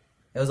central.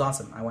 It was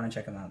awesome. I want to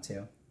check them out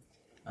too.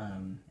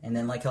 And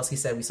then, like Kelsey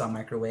said, we saw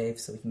Microwave,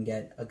 so we can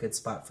get a good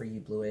spot for You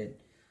Blew It.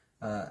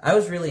 I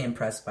was really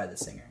impressed by the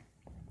singer.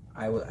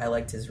 I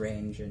liked his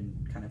range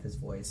and kind of his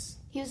voice.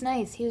 He was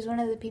nice. He was one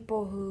of the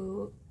people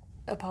who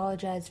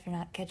apologized for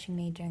not catching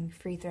me during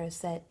free throw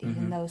set,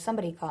 even though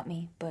somebody caught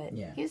me, but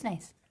he was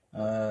nice.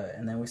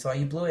 And then we saw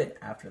You Blew It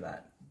after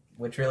that.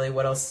 Which really,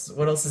 what else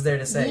is there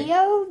to say?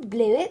 You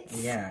blew it.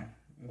 Yeah.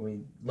 We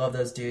love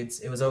those dudes.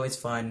 It was always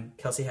fun.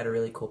 Kelsey had a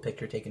really cool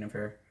picture taken of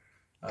her.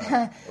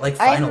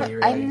 Finally,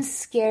 really. I'm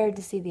scared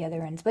to see the other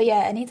ones. But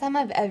yeah, anytime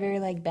I've ever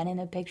been in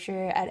a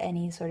picture at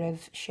any sort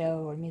of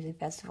show or music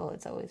festival,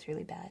 it's always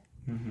really bad.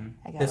 Mm-hmm.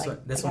 I got this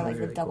like was the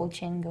really double cool.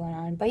 chin going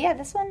on. But yeah,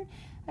 this one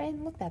I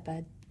didn't look that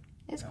bad.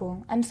 It's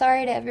cool. I'm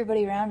sorry to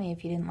everybody around me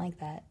if you didn't like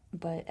that,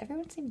 but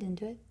everyone seemed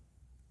into it.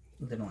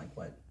 Didn't like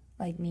what?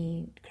 Like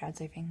me crowd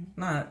surfing.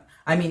 Not.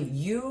 I mean,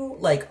 you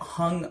like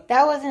hung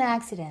That was an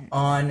accident.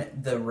 on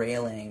the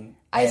railing.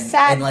 I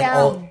sat and like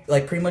down.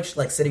 like pretty much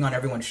like sitting on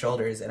everyone's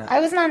shoulders. And I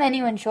wasn't on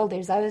anyone's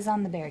shoulders. I was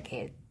on the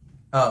barricade.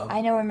 Oh.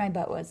 I know where my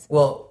butt was.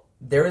 Well,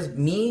 there was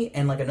me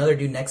and like another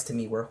dude next to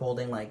me were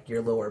holding like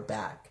your lower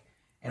back.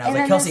 And I was And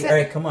like, then Kelsey, all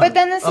right, come on. But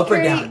then up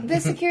or down.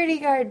 the security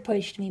guard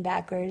pushed me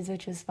backwards,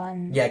 which was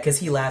fun. Yeah, because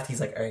he laughed. He's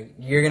like, all right,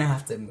 you're going to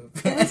have to move.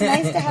 It was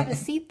nice to have a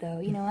seat, though.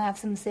 You know, have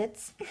some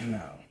sits.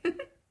 No.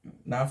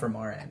 Not from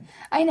our end.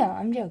 I know,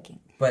 I'm joking.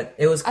 But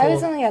it was cool. I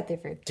was only out there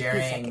for 2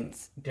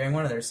 seconds. During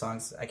one of their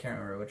songs, I can't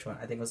remember which one.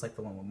 I think it was like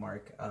the one with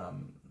Mark.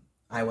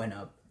 I went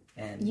up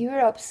and You were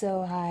up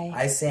so high.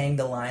 I sang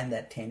the line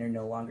that Tanner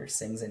no longer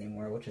sings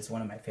anymore, which is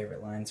one of my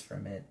favorite lines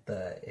from it.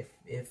 The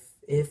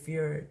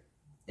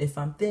if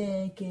I'm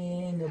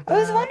thinking about I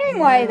was wondering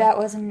why that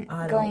wasn't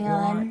I going don't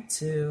on. want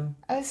to.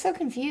 I was so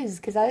confused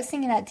because I was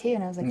singing that too,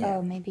 and I was like,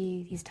 "Oh,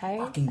 maybe he's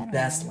tired." Fucking I don't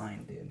best know.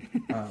 line,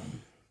 dude.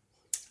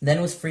 Then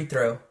it was Free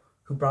Throw,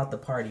 who brought the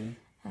party.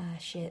 Ah,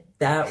 shit.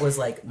 That was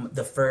like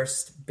the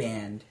first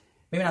band,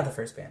 maybe not the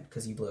first band,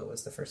 because You Blew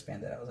was the first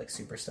band that I was like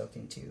super stoked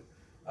into.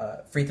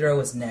 Free Throw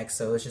was next,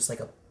 so it was just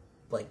like a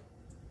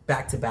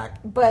back-to-back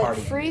But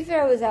party. Free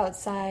Throw was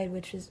outside,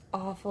 which was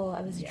awful.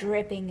 I was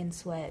dripping in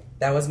sweat.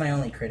 That was my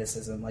only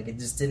criticism. Like, it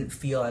just didn't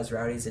feel as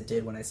rowdy as it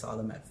did when I saw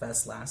them at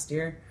Fest last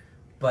year.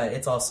 But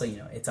it's also, you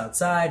know, it's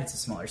outside, it's a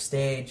smaller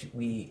stage.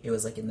 It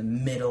was like in the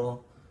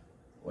middle.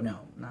 Well, no,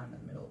 not in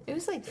the middle. It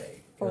was like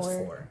It 4, was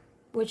 4.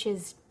 which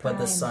is But the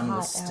prime sun hot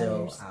was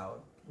still hours.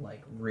 out,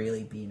 like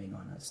really beaming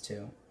on us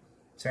too.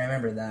 So I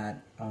remember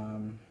that.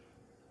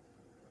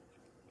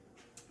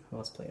 Who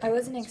else played? I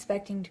wasn't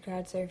expecting to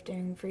crowd surf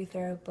during Free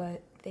Throw,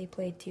 but they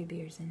played 2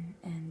 beers in,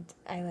 and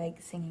I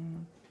like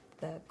singing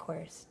the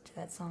chorus to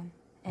that song.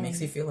 And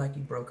Makes you feel like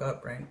you broke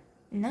up, right?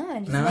 No,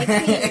 it just No? makes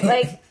me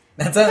like.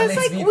 That's how it Because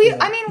makes like me we, feel.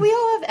 I mean, we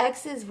all have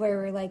exes where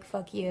we're like,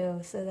 "Fuck you,"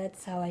 so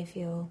that's how I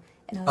feel.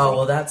 And I was Oh, like,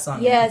 well, that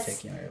song yes,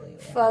 particularly.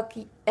 Yeah. fuck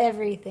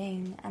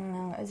everything. I don't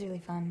know. It was really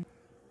fun.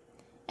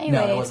 No, it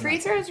Anyway, wasn't Free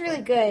that Throw is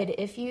really good.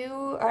 If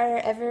you are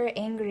ever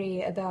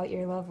angry about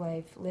your love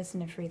life, listen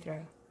to Free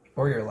Throw.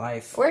 Or your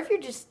life. Or if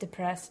you're just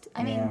depressed.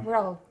 I mean, Yeah. we're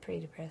all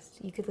pretty depressed.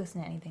 You could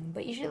listen to anything,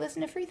 but you should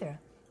listen to Free Throw.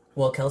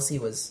 Well, Kelsey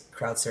was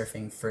crowd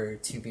surfing for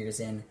 2 beers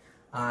in.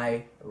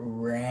 I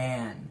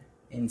ran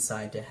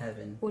inside to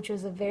heaven Which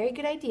was a very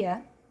good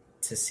idea.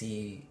 to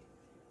see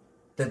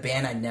the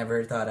band I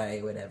never thought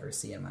I would ever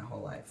see in my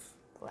whole life.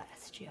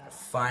 Glassjaw.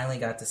 Finally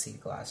got to see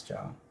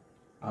Glassjaw.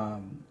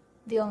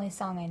 The only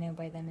song I know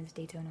by them is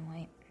Daytona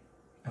White.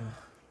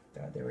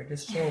 God, they were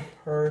just so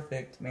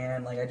perfect,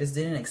 man. Like, I just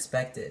didn't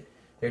expect it.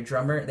 Their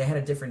drummer, they had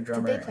a different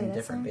drummer they play and that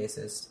different song?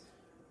 bassist.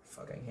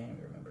 Fuck, I can't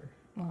even remember.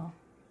 Well,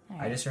 all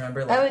right. I just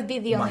remember, like, That would be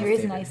the only my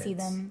reason favorite I see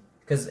hits. them.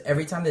 Because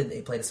every time that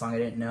they played a song I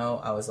didn't know,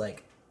 I was,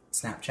 like,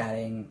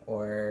 Snapchatting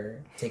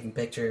or taking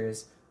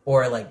pictures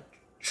or, like,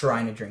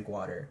 trying to drink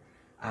water.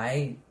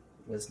 I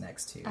was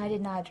next to... I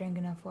did not drink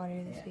enough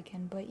water this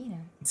weekend, but you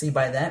know. See,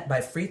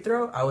 by Free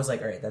Throw, I was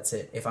like, all right, that's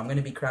it. If I'm going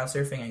to be crowd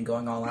surfing and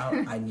going all out,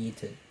 I need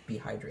to be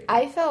hydrated.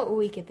 I felt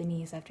weak at the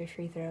knees after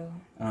Free Throw.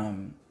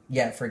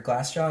 Yeah, for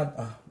Glassjaw,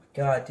 oh my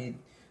god, dude.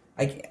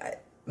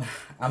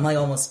 I'm like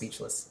almost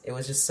speechless. It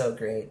was just so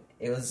great.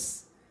 It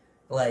was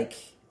like,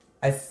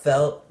 I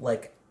felt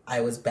like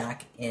I was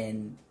back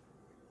in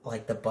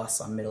like the bus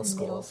on middle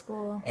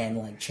school. And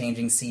like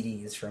changing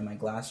CDs from my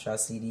Glassjaw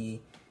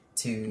CD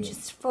to...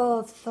 Just full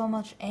of so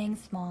much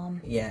angst,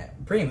 Mom. Yeah,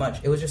 pretty much.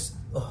 It was just...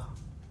 Ugh.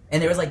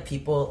 And there was like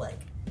people like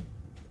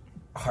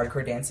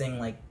hardcore dancing,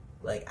 like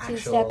actual...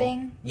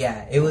 Two-stepping?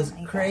 Yeah, it was my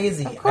God.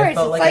 crazy. Of course, I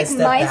felt it's like I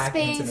stepped back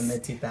into the MySpace,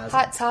 mid-2000s.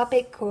 Hot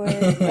Topic core,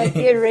 like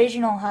the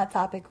original Hot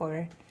Topic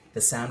core.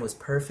 The sound was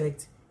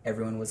perfect.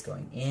 Everyone was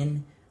going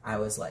in. I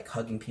was like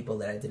hugging people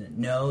that I didn't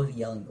know,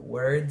 yelling the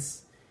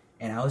words,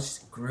 and I was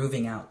just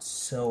grooving out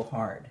so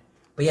hard.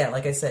 But yeah,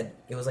 like I said,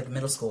 it was like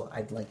middle school.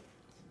 I'd like,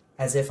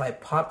 as if I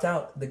popped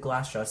out the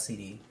Glassjaw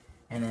CD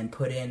and then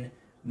put in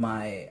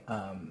my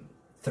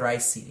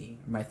Thrice CD,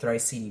 my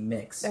Thrice CD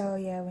mix. Oh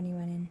yeah, when you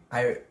went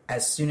in.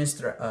 As soon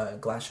as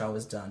Glassjaw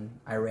was done,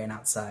 I ran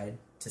outside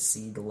to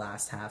see the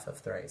last half of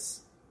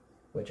Thrice,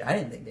 which I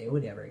didn't think they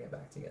would ever get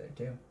back together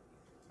too.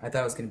 I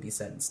thought it was going to be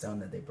set in stone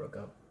that they broke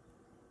up.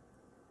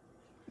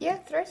 Yeah,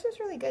 Thrice was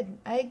really good.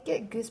 I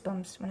get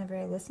goosebumps whenever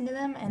I listen to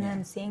them, and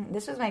then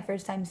this was my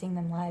first time seeing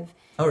them live.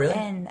 Oh, really?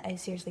 And I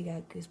seriously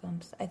got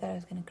goosebumps. I thought I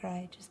was going to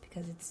cry just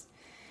because it's...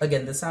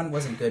 Again, the sound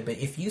wasn't good, but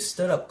if you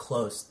stood up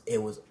close,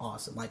 it was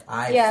awesome. Like,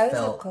 I was up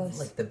felt close.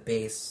 like the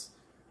bass,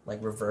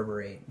 like,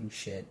 reverberate and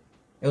shit.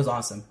 It was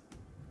awesome.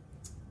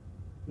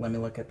 Let me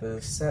look at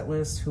the set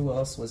list. Who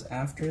else was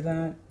after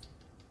that?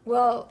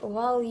 Well,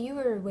 while you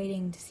were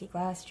waiting to see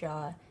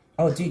Glassjaw...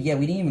 Oh, dude, yeah,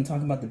 we didn't even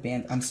talk about the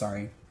band. I'm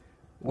sorry.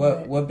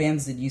 What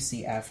bands did you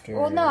see after?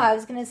 Well, no, I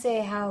was going to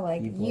say how,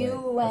 like, You you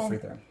Blew It, or Free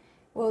went... Throw?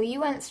 Well,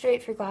 you went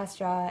straight for glass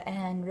straw,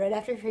 and right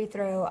after free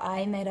throw,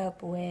 I met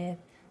up with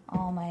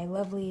all my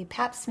lovely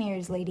Pap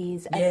Smears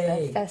ladies at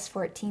Yay. the Fest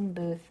 14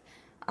 booth,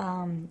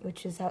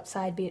 which is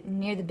outside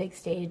near the big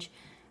stage.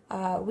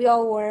 We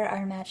all wore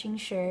our matching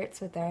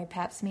shirts with our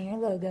Pap Smear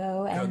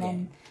logo, and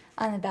then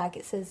on the back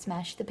it says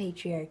 "Smash the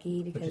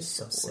Patriarchy" because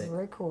so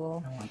we're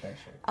cool. I want that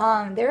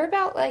shirt. There were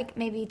about like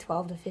maybe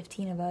 12 to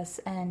 15 of us,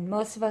 and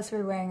most of us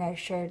were wearing our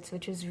shirts,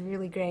 which was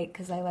really great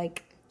because I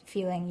like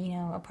feeling,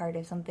 a part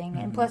of something.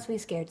 And plus we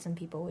scared some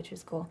people, which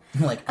was cool.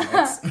 Like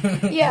Alex.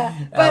 Yeah,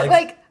 but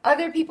like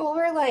other people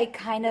were like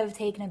kind of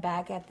taken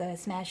aback at the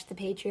Smash the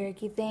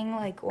Patriarchy thing.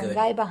 Like one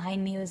guy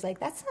behind me was like,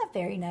 "That's not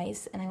very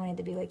nice," and I wanted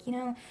to be like,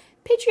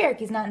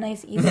 patriarchy's not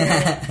nice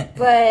either.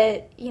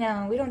 But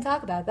we don't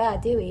talk about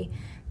that, do we?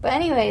 But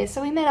anyway,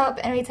 so we met up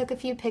and we took a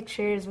few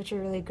pictures, which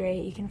are really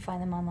great. You can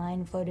find them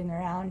online floating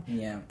around.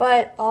 Yeah.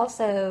 But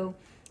also,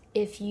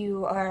 if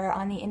you are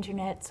on the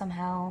internet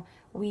somehow,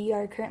 we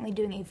are currently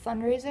doing a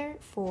fundraiser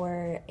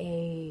for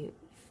a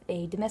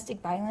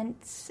domestic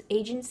violence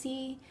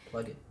agency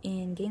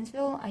in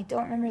Gainesville. I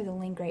don't remember the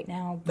link right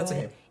now, but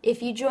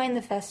if you join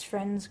the Fest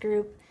Friends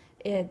group,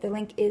 the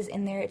link is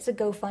in there. It's a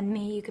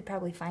GoFundMe. You could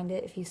probably find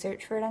it if you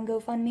search for it on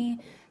GoFundMe.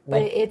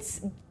 But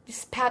it's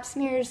Pap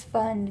Smears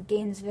Fund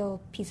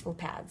Gainesville Peaceful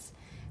Paths,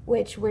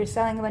 which we're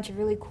selling a bunch of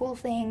really cool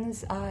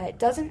things. It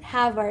doesn't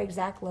have our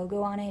exact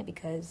logo on it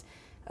because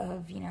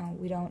of,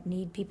 we don't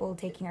need people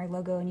taking our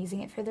logo and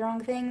using it for the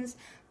wrong things.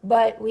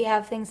 But we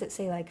have things that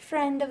say, like,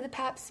 friend of the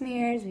Pap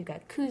Smears. We've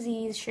got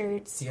koozies,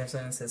 shirts. Do you have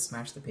something that says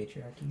smash the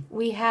patriarchy?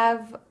 We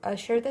have a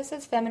shirt that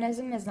says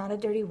feminism is not a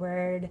dirty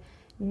word.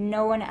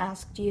 No one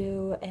asked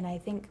you, and I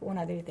think one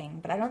other thing.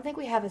 But I don't think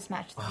we have a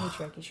Smash the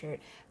Patriarchy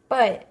shirt.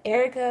 But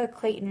Erica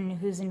Clayton,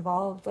 who's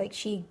involved, like,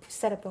 she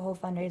set up the whole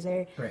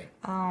fundraiser. Right.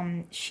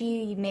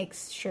 She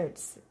makes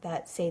shirts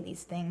that say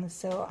these things.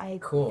 So I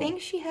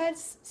think she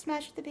has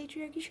Smash the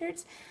Patriarchy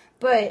shirts.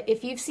 But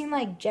if you've seen,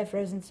 like, Jeff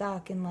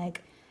Rosenstock and,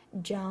 like,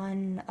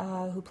 John,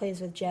 who plays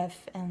with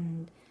Jeff,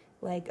 and,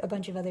 like, a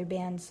bunch of other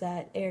bands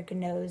that Erica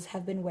knows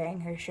have been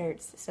wearing her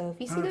shirts. So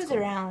if you see those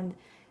around,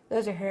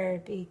 those are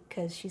her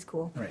because she's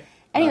cool. Right.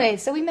 Anyway,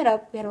 so we met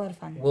up. We had a lot of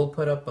fun. We'll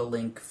put up a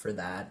link for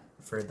that,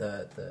 for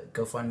the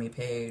GoFundMe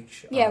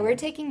page. Yeah, we're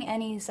taking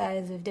any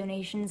size of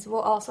donations. We'll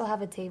also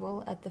have a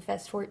table at the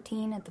Fest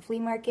 14 at the flea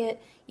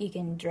market. You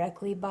can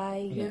directly buy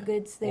your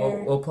goods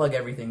there. We'll plug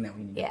everything that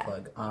we need to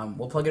plug.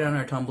 We'll plug it on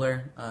our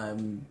Tumblr,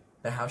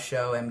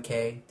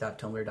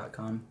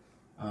 thehouseshowmk.tumblr.com.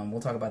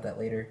 We'll talk about that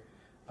later.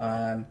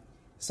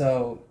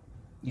 So,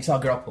 you saw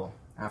Girl Pool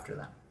after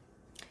that?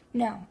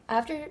 No.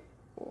 After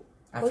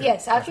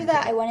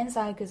that, I went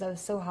inside because I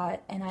was so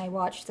hot, and I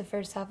watched the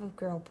first half of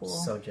Girl Pool.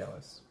 So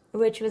jealous.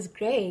 Which was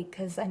great,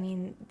 because, I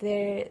mean,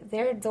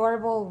 they're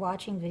adorable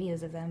watching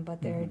videos of them,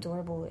 but they're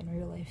adorable in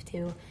real life,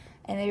 too.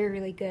 And they were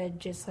really good,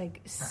 just,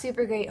 like,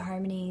 super great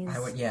harmonies. I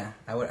would have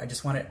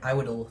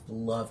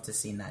loved to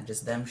see that.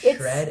 Just them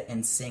shred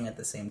and sing at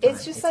the same time.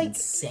 It's just,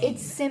 insane.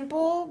 It's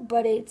simple,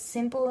 but it's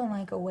simple in,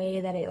 like, a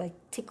way that it, like,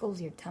 tickles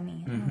your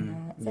tummy. I don't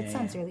know. That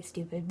sounds really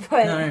stupid,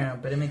 but... No,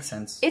 but it makes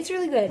sense. It's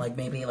really good. Like,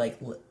 maybe, like,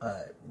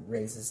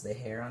 raises the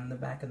hair on the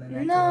back of the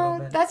neck a No,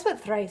 little bit. that's what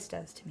Thrice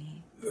does to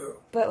me.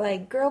 But,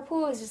 like, Girl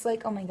Pool is just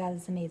like, oh my god,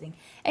 it's amazing.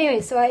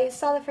 Anyway, so I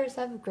saw the first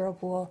half of Girl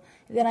Pool,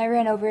 then I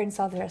ran over and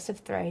saw the rest of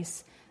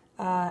Thrice.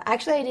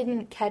 Actually, I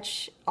didn't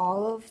catch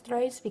all of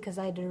Thrice because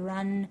I had to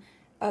run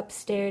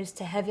upstairs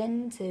to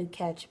Heaven to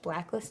catch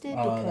Blacklisted.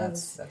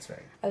 Because that's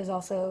right. I was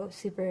also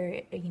super,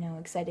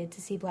 excited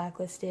to see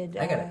Blacklisted.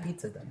 I got a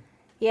pizza then.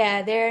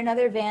 Yeah, they're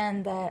another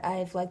band that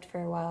I've liked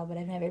for a while, but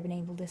I've never been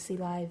able to see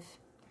live.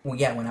 Well,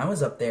 yeah, when I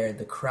was up there,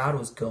 the crowd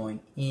was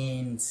going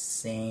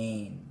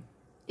insane.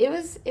 It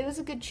was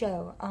a good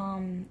show.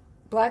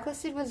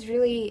 Blacklisted was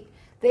really...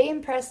 They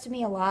impressed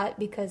me a lot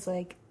because,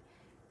 like,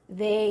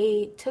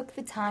 they took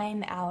the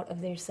time out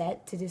of their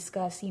set to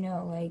discuss,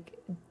 like,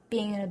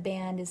 being in a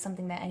band is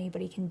something that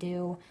anybody can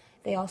do.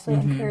 They also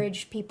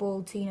encouraged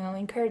people to,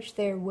 encourage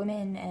their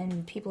women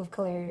and people of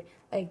color,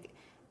 like,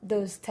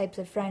 those types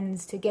of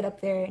friends to get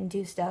up there and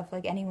do stuff.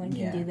 Like, anyone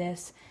can do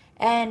this.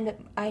 And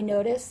I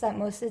noticed that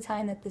most of the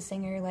time that the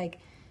singer, like,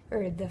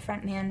 or the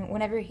front man,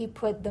 whenever he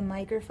put the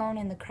microphone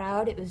in the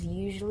crowd, it was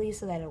usually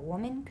so that a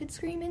woman could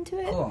scream into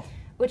it. Cool.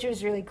 Which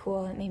was really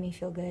cool. It made me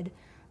feel good.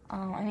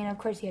 I mean, of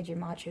course, you had your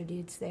macho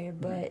dudes there,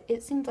 but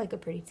it seemed like a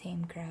pretty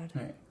tame crowd.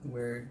 All right.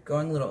 We're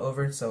going a little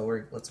over, so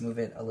let's move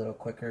it a little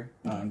quicker,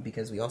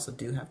 because we also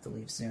do have to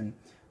leave soon.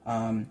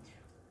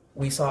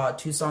 We saw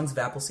 2 songs of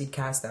Appleseed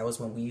Cast. That was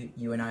when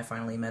you and I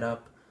finally met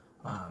up.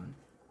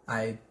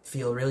 I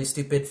feel really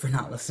stupid for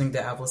not listening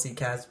to Appleseed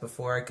Cast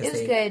before, because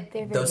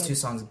those 2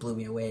 songs blew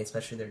me away,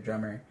 especially their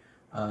drummer.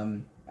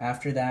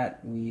 After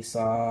that, we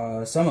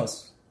saw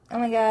Somos. Oh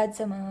my god,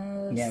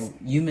 Somos. Yeah,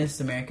 you missed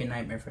American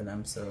Nightmare for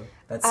them, so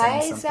that's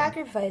saying something.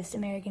 Sacrificed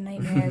American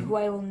Nightmare, who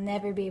I will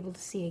never be able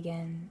to see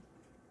again,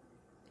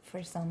 for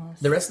Somos.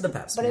 The rest of the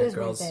Pap Smear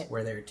girls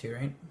were there too,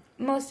 right?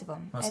 Most of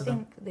them. I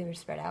think they were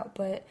spread out,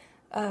 but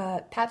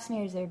Pap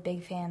Smears are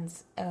big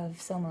fans of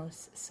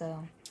Somos,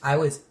 so... I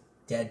was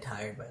dead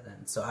tired by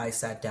then. So I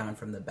sat down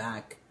from the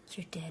back.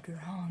 You're dead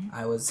wrong.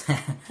 I was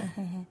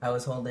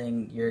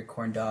holding your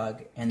corn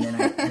dog, and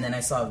then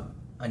I saw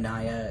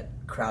Anaya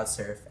crowd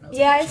surf. And I was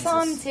I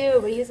saw him too,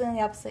 but he was on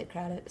the opposite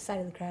side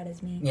of the crowd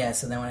as me. Yeah,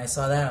 so then when I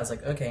saw that, I was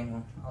like, okay,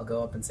 well, I'll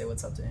go up and say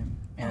what's up to him.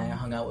 And I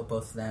hung out with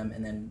both of them,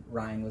 and then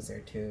Ryan was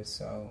there too,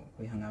 so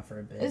we hung out for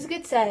a bit. It was a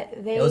good set.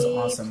 It was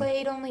awesome.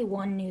 Played only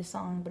one new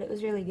song, but it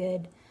was really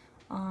good.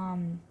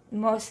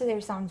 Most of their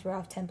songs were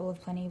off Temple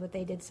of Plenty, but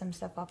they did some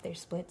stuff off their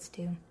splits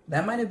too.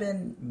 That might have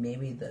been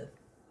maybe the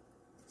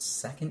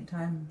second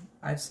time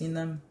I've seen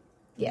them.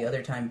 Yeah. The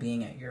other time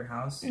being at your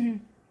house.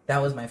 Mm-hmm.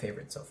 That was my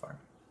favorite so far.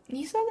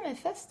 You saw them at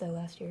Fest though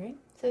last year, right?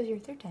 So it was your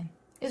third time.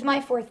 It was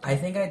my fourth time. I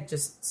think I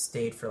just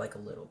stayed for like a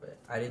little bit.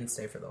 I didn't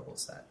stay for the whole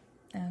set.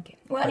 Okay.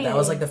 Well, anyway, that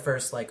was like the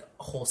first like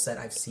whole set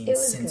I've seen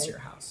since your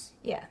house.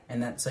 Yeah.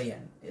 And that, so yeah,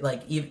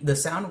 like the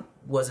sound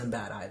wasn't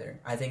bad either.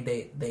 I think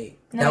that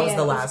was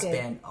the last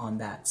band on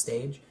that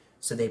stage,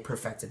 so they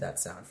perfected that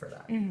sound for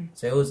that. Mm-hmm.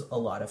 So it was a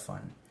lot of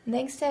fun.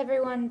 Thanks to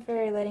everyone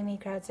for letting me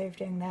crowd surf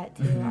during that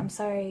too. Mm-hmm. I'm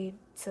sorry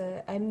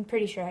I'm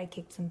pretty sure I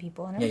kicked some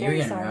people, and I'm very you're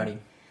getting sorry. Rowdy.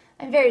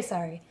 I'm very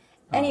sorry.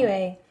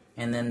 Anyway.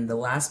 And then the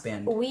last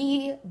band,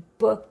 we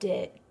booked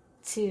it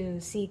to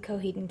see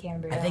Coheed and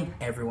Cambria. I think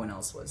everyone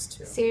else was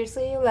too.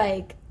 Seriously,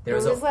 like there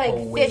was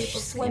like fish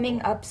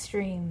swimming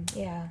upstream.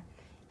 Yeah,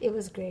 it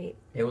was great.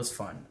 It was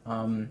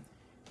fun.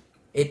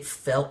 It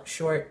felt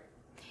short.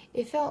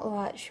 It felt a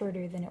lot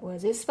shorter than it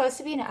was. It was supposed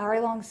to be an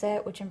hour-long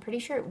set, which I'm pretty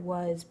sure it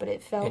was, but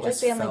it felt like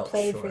they only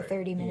played for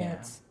 30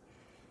 minutes. Yeah.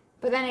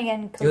 But then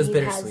again,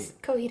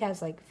 Coheed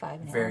has like 5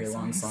 minutes. Very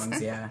long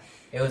songs, yeah.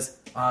 It was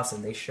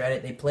awesome. They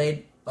shredded. They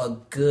played a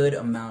good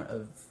amount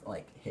of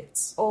like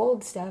hits.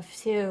 Old stuff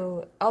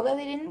too. Although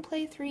they didn't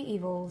play Three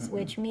Evils,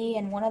 which me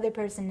and one other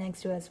person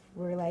next to us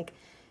were like,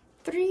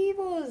 Three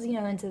Evils,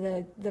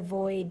 into the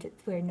void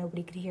where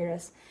nobody could hear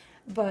us.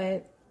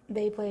 But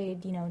they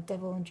played,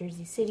 Devil in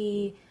Jersey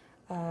City,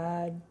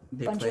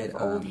 bunch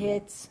of old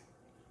hits.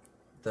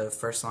 The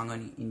first song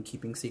on In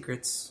Keeping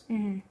Secrets.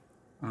 Mm-hmm.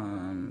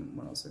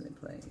 What else did they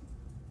play?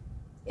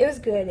 It was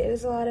good. It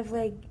was a lot of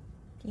like,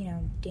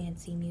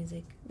 dancey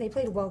music. They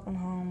played Welcome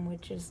Home,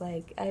 which is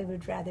like, I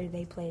would rather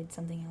they played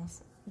something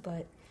else,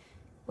 but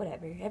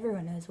whatever.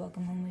 Everyone knows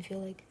Welcome Home, I feel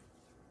like.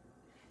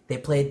 They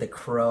played The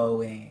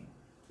Crowing.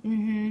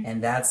 Mm-hmm.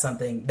 And that's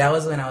something, that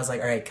was when I was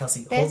like, all right,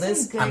 Kelsey, hold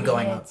this, I'm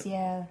going hits, up.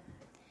 Yeah.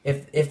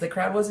 If the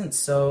crowd wasn't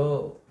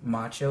so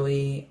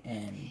macho-y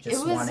and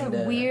just wanting to...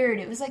 It was weird.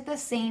 It was like the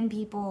same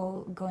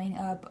people going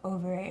up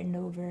over and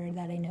over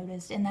that I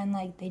noticed. And then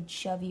like they'd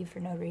shove you for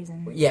no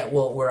reason. Yeah,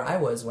 well, where I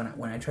was, when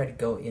I tried to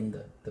go in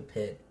the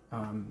pit,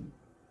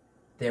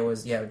 there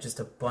was, just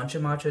a bunch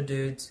of macho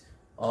dudes,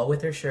 all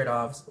with their shirt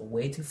off,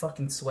 way too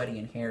fucking sweaty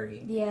and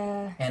hairy.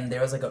 Yeah. And there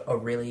was like a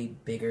really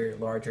bigger,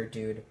 larger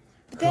dude.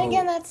 But then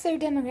again, that's their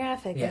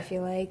demographic, I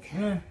feel like.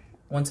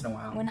 Once in a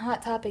while. When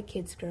Hot Topic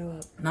kids grow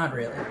up. Not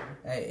really.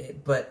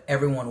 But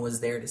everyone was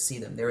there to see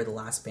them. They were the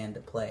last band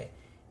to play.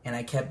 And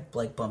I kept,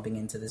 like, bumping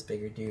into this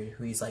bigger dude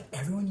who he's like,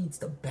 everyone needs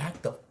to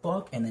back the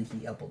fuck. And then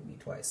he elbowed me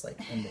twice, like,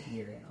 in the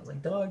ear. And I was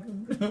like, dog,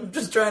 I'm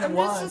just trying to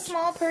watch. I'm just a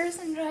small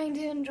person trying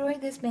to enjoy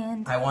this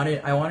band. I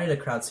wanted a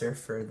crowd surf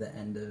for the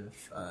end of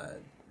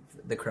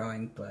The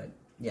Crowing. But,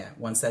 yeah,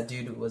 once that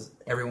dude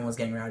everyone was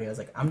getting rowdy, I was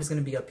like, I'm just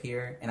going to be up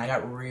here. And I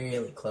got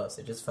really close.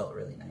 It just felt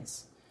really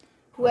nice.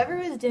 Whoever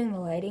was doing the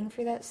lighting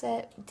for that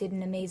set did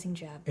an amazing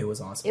job. It was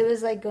awesome. It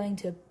was like going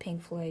to a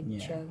Pink Floyd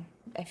show,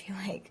 I feel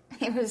like.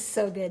 It was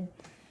so good.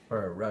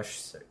 Or a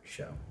Rush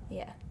show.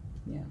 Yeah.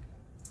 Yeah.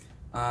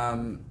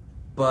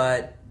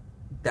 But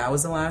that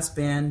was the last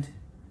band.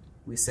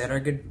 We said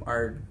our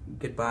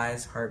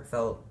goodbyes,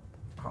 heartfelt,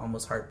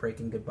 almost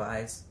heartbreaking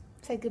goodbyes.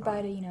 Said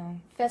goodbye to,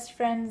 Fest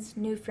friends,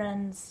 new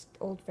friends,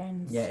 old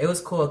friends. Yeah, it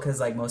was cool because,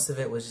 like, most of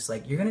it was just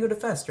like, you're going to go to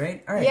Fest,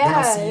 right? All right, then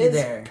I'll see you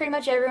there. Pretty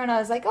much everyone I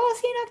was like, oh, I'll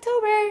see you in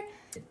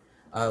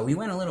October. We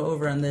went a little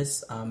over on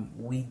this.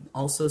 We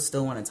also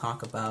still want to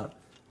talk about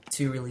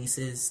 2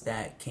 releases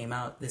that came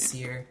out this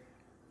year,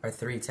 or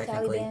 3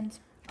 technically.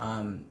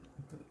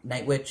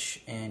 Night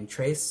Witch and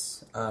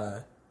Trace.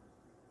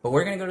 But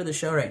we're going to go to the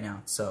show right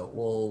now, so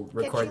we'll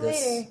record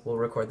this. Later. We'll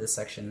record this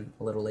section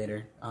a little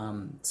later.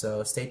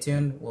 So stay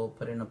tuned. We'll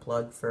put in a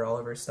plug for all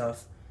of our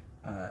stuff.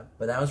 But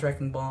that was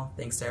Wrecking Ball.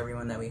 Thanks to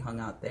everyone that we hung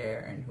out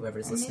there and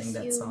whoever's listening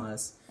that saw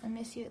us. I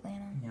miss you,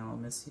 Atlanta. Yeah, I'll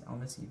miss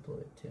you,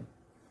 Blue, too.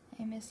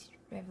 I miss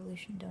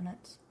Revolution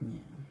Donuts. Yeah.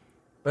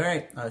 But all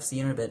right, see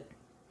you in a bit.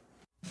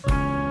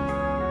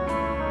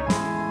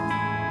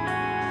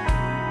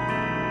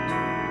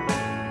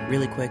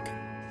 Really quick.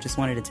 Just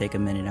wanted to take a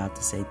minute out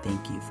to say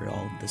thank you for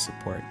all the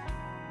support.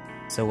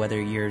 So whether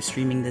you're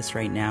streaming this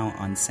right now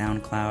on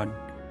SoundCloud,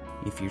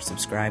 if you're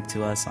subscribed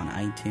to us on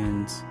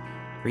iTunes,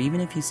 or even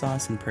if you saw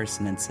us in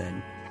person and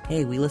said,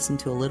 hey, we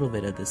listened to a little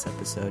bit of this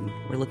episode,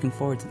 we're looking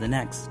forward to the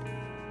next,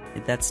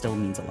 that still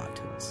means a lot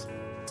to us.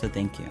 So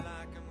thank you.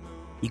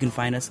 You can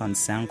find us on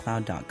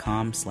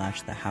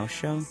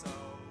soundcloud.com/thehouseshow,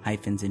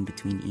 hyphens in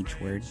between each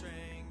word.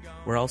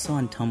 We're also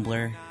on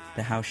Tumblr,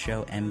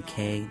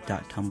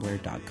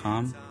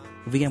 thehouseshowmk.tumblr.com.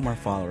 If we get more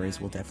followers,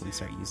 we'll definitely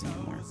start using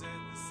it more.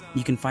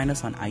 You can find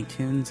us on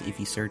iTunes if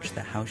you search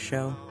The House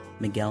Show,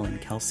 Miguel and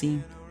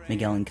Kelsey.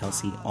 Miguel and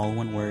Kelsey, all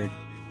one word.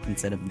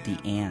 Instead of the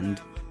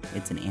and,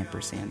 it's an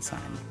ampersand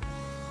sign.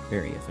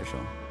 Very official.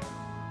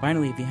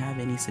 Finally, if you have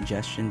any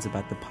suggestions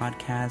about the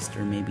podcast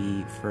or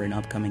maybe for an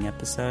upcoming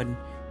episode,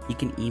 you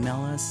can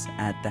email us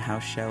at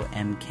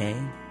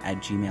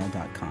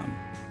thehouseshowmk@gmail.com.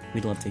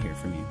 We'd love to hear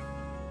from you.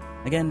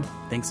 Again,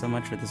 thanks so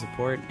much for the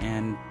support,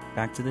 and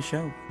back to the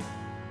show.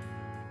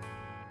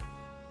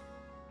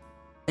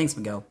 Thanks,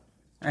 Miguel.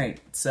 All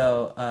right,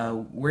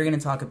 so we're going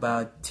to talk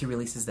about 2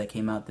 releases that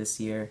came out this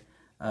year,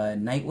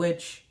 Night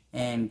Witch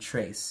and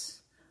Trace.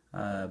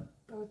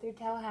 Both are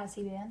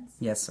Tallahassee bands.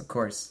 Yes, of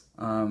course.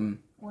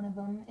 One of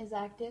them is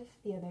active,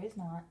 the other is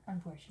not,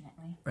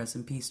 unfortunately. Rest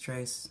in peace,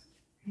 Trace.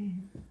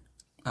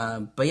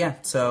 But yeah,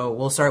 so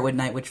we'll start with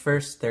Night Witch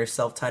first. Their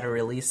self-titled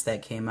release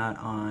that came out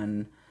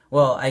on,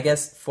 well, I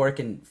guess Fork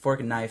and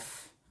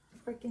Knife.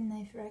 Fork and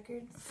Knife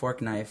Records?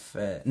 Fork Knife.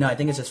 No, I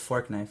think it's just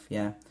Fork Knife,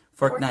 yeah.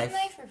 Fork Knife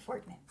or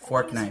Fork Knife?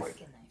 Fork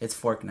Knife. It's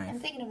Fork Knife. I'm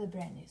thinking of the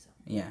brand new song.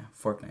 Yeah,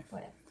 Fork Knife.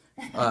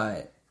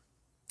 Whatever.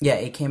 Yeah,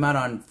 it came out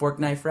on Fork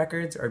Knife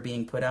Records, or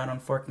being put out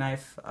on Fork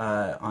Knife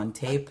on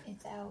tape.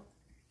 It's out,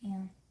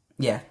 yeah.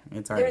 Yeah,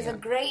 it's already There was a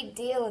great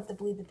deal at the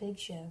Bleed the Pig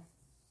show.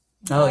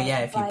 Oh,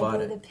 yeah, if you bought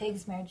Bleed it. the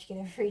Pig's merch, get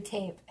a free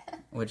tape.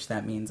 Which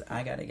that means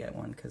I gotta get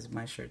one, because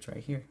my shirt's right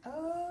here.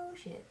 Oh,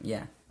 shit.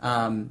 Yeah.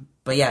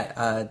 But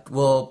yeah,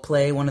 we'll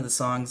play one of the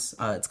songs.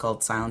 It's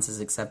called Silence is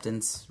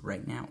Acceptance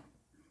right now.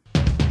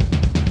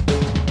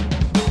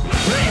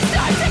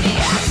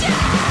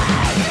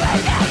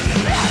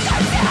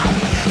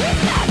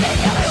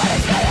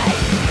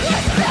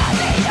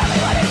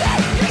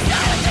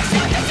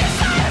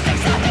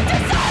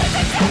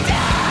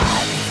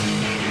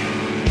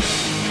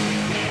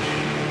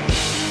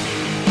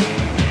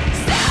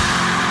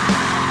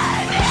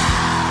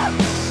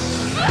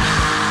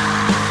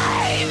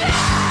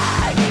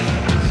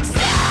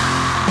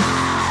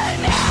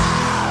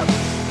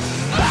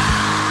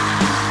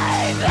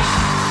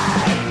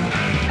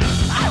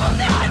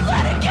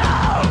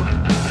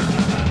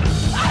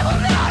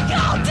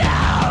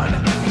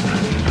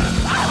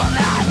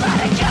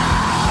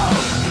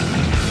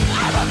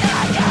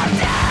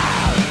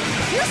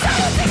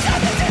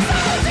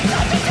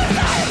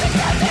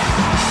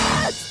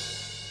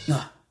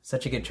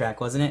 Such a good track,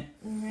 wasn't it?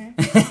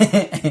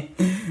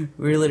 Mm-hmm.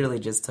 We literally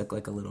just took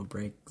like a little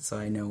break, so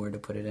I know where to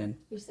put it in.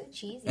 You're so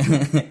cheesy.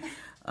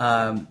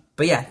 But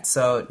yeah,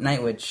 so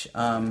Night Witch,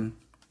 they're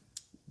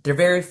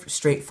very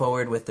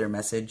straightforward with their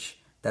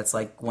message. That's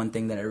like one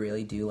thing that I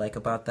really do like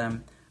about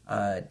them.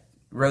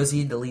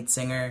 Rosie, the lead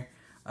singer,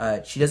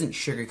 she doesn't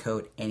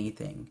sugarcoat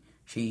anything.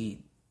 She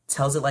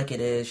tells it like it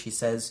is. She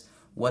says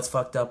what's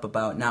fucked up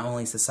about not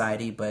only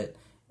society, but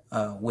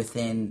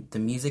within the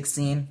music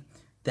scene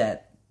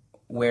that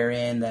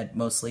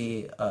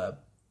mostly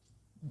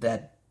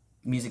that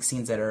music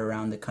scenes that are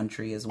around the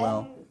country as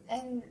well.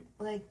 And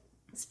like,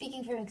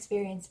 speaking from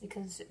experience,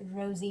 because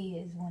Rosie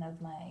is one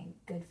of my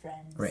good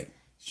friends. Right.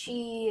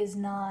 She is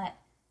not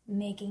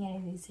making any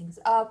of these things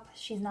up.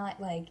 She's not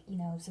like,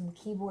 some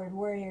keyboard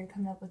warrior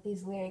coming up with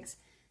these lyrics.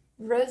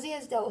 Rosie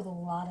has dealt with a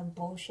lot of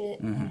bullshit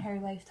in her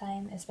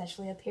lifetime,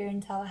 especially up here in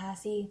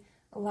Tallahassee.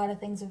 A lot of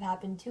things have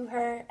happened to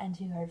her and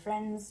to her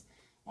friends,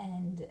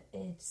 and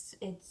it's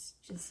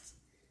just...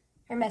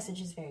 Her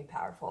message is very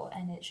powerful,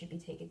 and it should be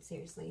taken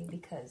seriously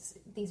because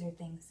these are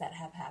things that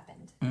have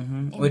happened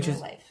in real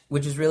life.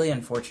 Which is really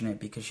unfortunate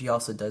because she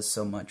also does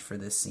so much for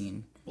this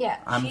scene. Yeah,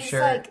 she's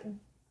sure, like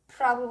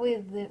probably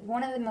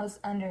one of the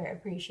most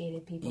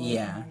underappreciated people in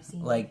our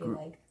scene. Like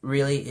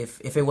really,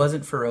 if it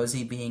wasn't for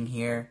Rosie being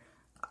here,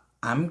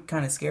 I'm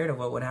kind of scared of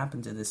what would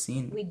happen to this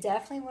scene. We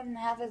definitely wouldn't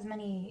have as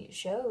many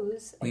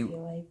shows. I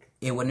feel like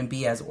it wouldn't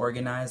be as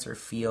organized or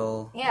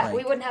feel. Yeah, like,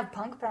 we wouldn't have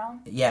Punk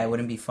Prom. Yeah, it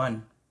wouldn't be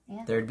fun.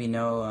 Yeah. There'd be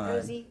no...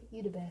 Rosie,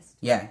 you the best.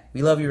 Yeah,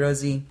 we love you,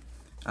 Rosie.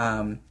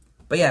 But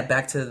yeah,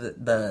 back to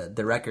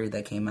the record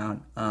that came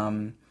out.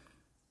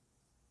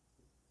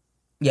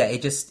 Yeah,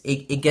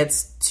 it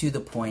gets to the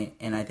point,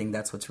 and I think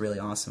that's what's really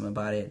awesome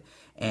about it.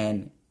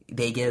 And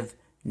they give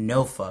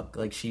no fuck.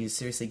 Like, she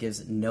seriously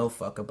gives no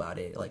fuck about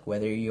it. Like,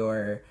 whether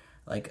you're,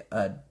 like,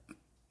 a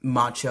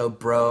macho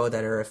bro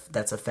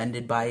that's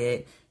offended by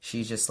it,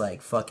 she's just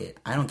like, fuck it.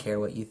 I don't care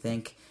what you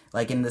think.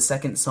 Like, in the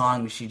second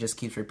song, she just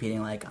keeps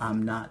repeating, like,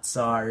 I'm not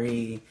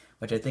sorry,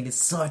 which I think is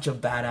such a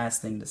badass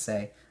thing to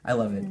say. I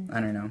love it.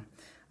 I don't know.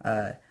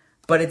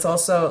 But it's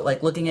also,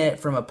 like, looking at it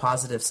from a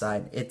positive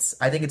side,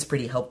 I think it's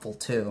pretty helpful,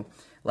 too.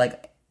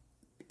 Like,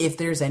 if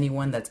there's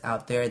anyone that's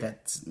out there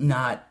that's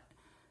not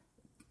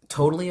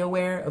totally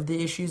aware of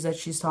the issues that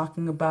she's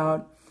talking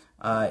about,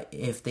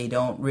 if they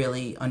don't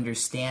really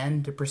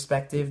understand the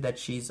perspective that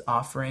she's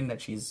offering,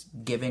 that she's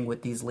giving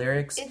with these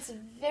lyrics. It's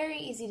very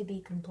easy to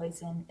be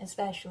complacent,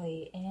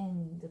 especially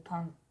in the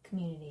punk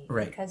community.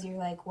 Right. Because you're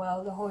like,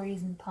 well, the whole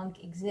reason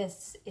punk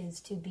exists is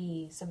to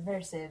be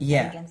subversive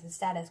Yeah. against the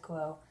status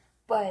quo.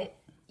 But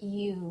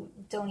you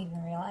don't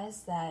even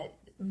realize that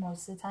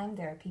most of the time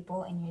there are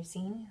people in your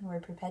scene who are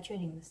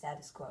perpetuating the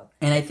status quo.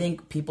 And I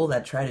think people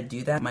that try to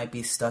do that might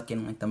be stuck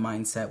in like the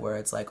mindset where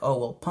it's like, oh,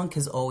 well, punk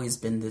has always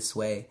been this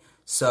way.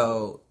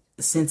 So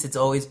since it's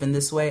always been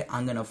this way,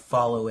 I'm going to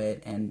follow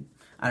it. And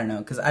I don't know,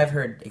 because I've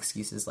heard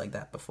excuses like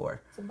that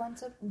before. It's a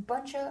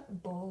bunch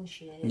of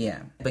bullshit.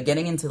 Yeah. But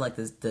getting into like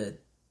the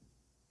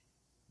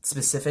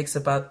specifics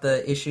about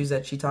the issues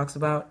that she talks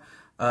about,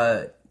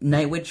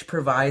 Night Witch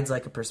provides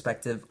like a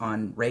perspective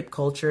on rape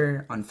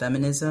culture, on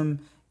feminism,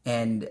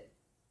 and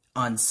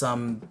on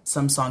some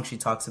songs she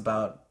talks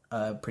about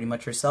pretty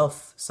much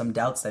herself, some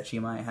doubts that she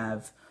might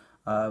have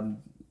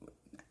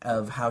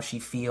of how she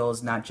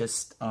feels, not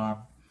just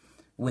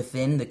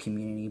within the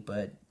community,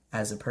 but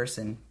as a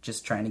person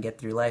just trying to get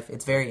through life.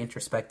 It's very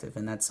introspective,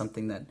 and that's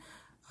something that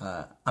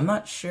I'm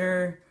not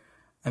sure.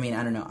 I mean,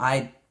 I don't know.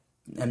 I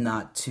am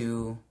not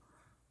too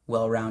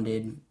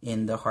well-rounded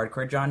in the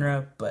hardcore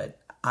genre, but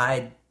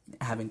I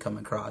haven't come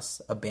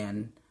across a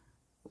band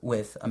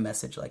with a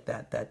message like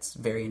that that's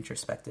very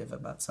introspective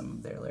about some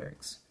of their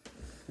lyrics.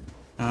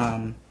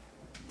 But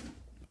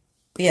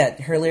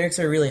yeah, her lyrics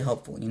are really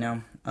helpful, you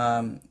know.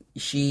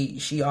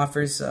 She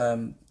offers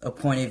a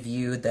point of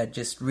view that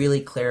just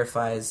really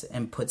clarifies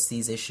and puts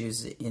these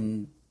issues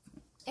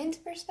into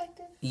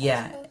perspective.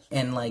 Yeah,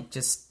 and like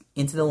just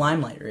into the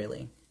limelight,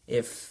 really.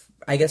 If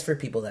I guess for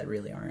people that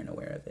really aren't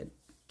aware of it,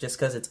 just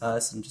because it's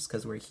us and just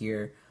because we're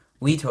here,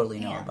 we totally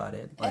know about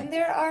it. Like, and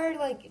there are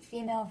like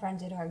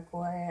female-fronted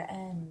hardcore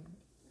and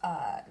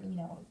you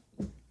know,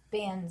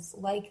 bands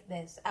like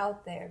this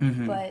out there,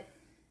 but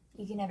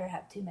you can never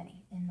have too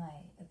many, in my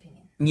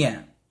opinion.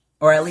 Yeah,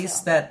 or at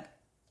least that.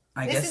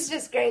 This is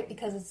just great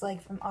because it's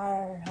like from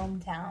our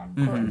hometown,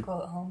 quote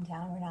unquote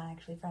hometown. We're not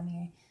actually from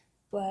here,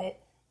 but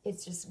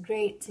it's just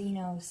great to, you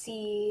know,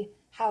 see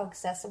how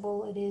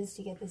accessible it is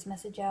to get this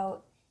message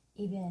out,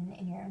 even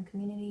in your own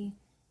community.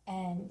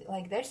 And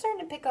like they're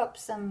starting to pick up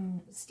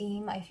some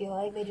steam. I feel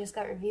like they just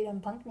got reviewed on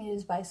Punk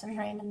News by some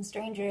random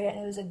stranger, and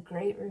it was a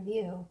great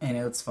review. And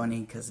it was funny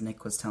because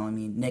Nick was telling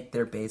me, Nick,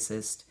 their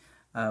bassist,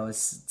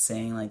 was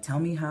saying like, "Tell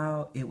me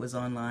how it was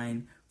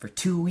online for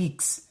 2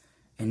 weeks."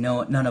 And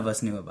none of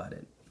us knew about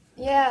it.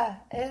 Yeah,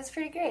 it was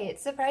pretty great.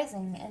 It's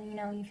surprising, and you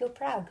know, you feel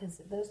proud because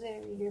those are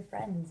your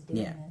friends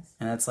doing this.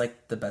 And that's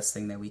like the best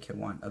thing that we could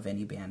want of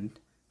any band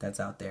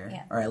that's out there,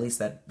 yeah. or at least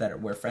that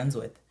we're friends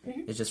with.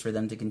 It's just for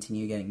them to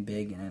continue getting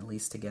big, and at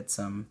least to get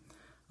some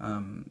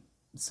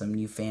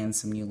new fans,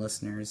 some new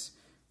listeners,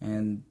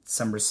 and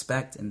some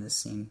respect in this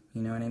scene.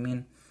 You know what I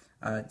mean?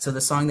 So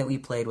the song that we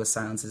played was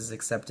 "Silence is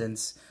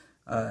Acceptance."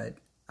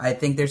 I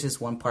think there's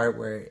just one part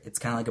where it's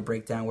kind of like a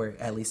breakdown, where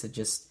at least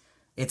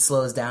it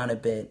slows down a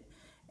bit,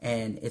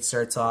 and it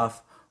starts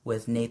off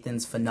with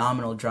Nathan's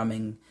phenomenal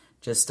drumming,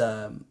 just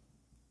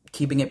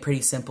keeping it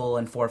pretty simple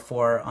and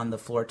 4/4 on the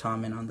floor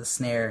tom and on the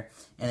snare,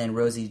 and then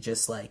Rosie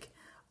just like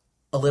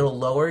a little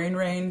lower in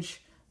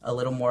range, a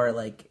little more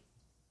like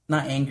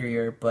not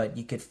angrier, but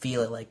you could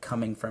feel it like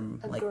coming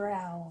from like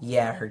growl.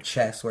 Yeah, her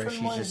chest, where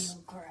she's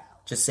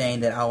just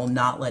saying that I will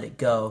not let it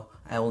go,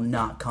 I will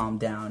not calm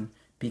down,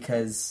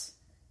 because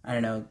I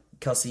don't know.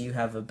 Kelsey, you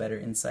have a better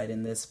insight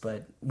in this,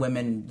 but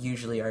women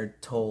usually are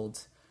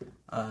told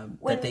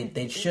that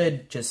they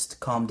should just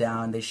calm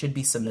down. They should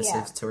be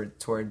submissive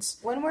towards...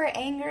 When we're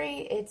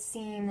angry, it's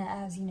seen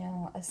as, you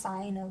know, a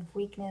sign of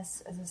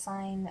weakness, as a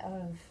sign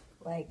of,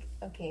 like,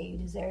 okay, you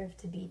deserve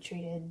to be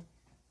treated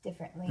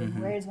differently.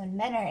 Whereas when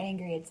men are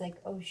angry, it's like,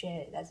 oh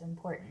shit, that's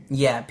important.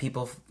 Yeah,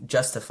 people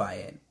justify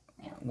it,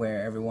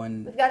 where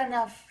everyone... We've got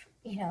enough,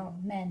 you know,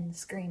 men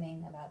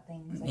screaming about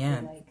things. I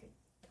feel like,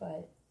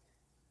 but...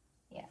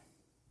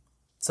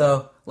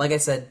 So, like I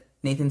said,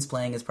 Nathan's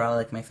playing is probably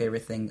like my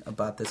favorite thing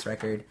about this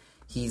record.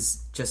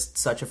 He's just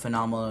such a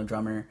phenomenal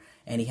drummer,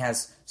 and he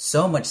has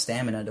so much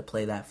stamina to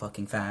play that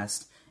fucking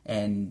fast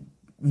and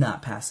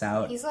not pass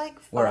out. He's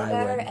like far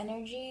better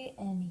energy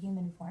in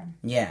human form.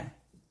 Yeah.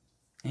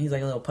 And he's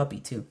like a little puppy,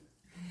 too.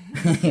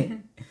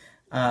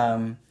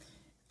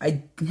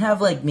 I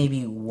have like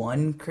maybe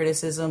one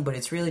criticism, but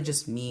it's really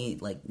just me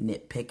like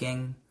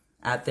nitpicking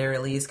at their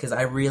release, because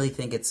I really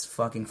think it's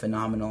fucking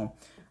phenomenal.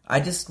 I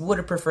just would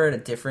have preferred a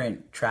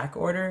different track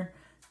order.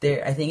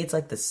 I think it's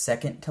like the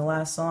second to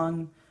last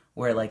song,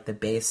 where like the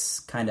bass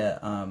kind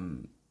of,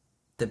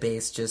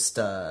 just,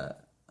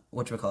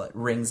 whatchamacallit,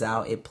 rings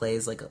out. It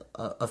plays like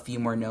a few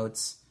more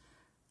notes.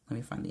 Let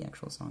me find the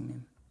actual song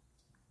name.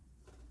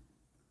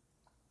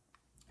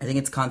 I think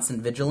it's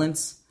Constant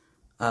Vigilance.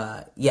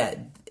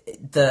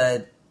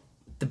 The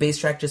bass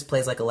track just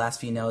plays like a last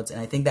few notes, and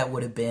I think that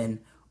would have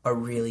been a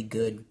really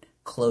good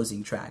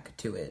closing track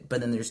to it. But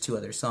then there's 2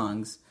 other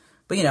songs.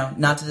 But, you know,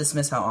 not to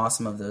dismiss how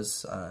awesome of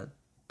those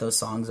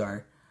songs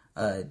are.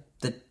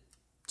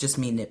 Just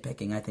me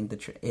nitpicking, I think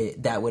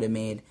that would have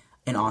made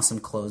an awesome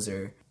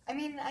closer. I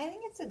mean, I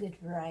think it's a good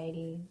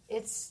variety.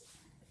 It's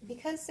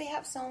because they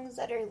have songs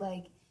that are,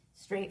 like,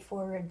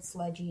 straightforward,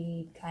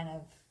 sludgy, kind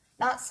of,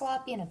 not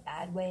sloppy in a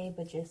bad way,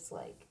 but just,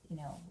 like, you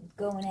know,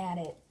 going at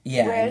it.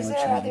 Yeah. Whereas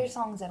there are other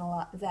songs that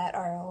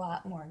are a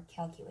lot more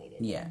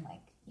calculated. Yeah. And,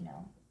 like, you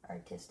know,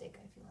 artistic,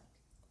 I feel like.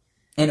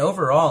 And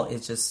overall,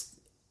 it's just,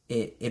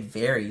 it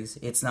varies.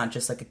 It's not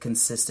just like a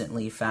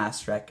consistently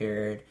fast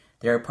record.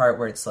 There are parts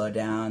where it's slowed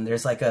down.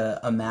 There's like a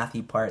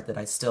mathy part that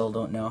I still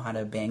don't know how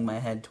to bang my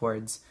head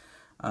towards.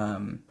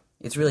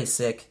 It's really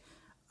sick.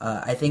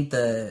 I think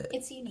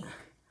it's unique,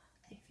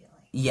 I feel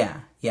like.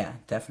 Yeah,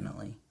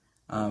 definitely.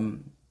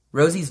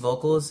 Rosie's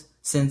vocals,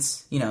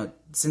 since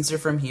they're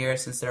from here,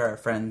 since they're our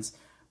friends,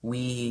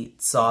 we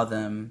saw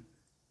them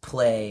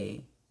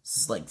play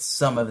like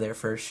some of their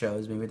first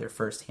shows, maybe their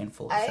first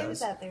handful of shows. I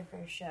was at their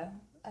first show.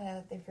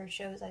 Their first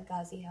show was at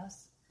Ghazi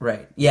House.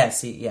 Right. Yeah, I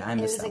missed that one.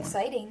 It was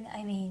exciting.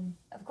 I mean,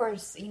 of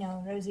course,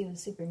 Rosie was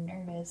super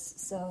nervous,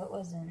 so it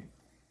wasn't,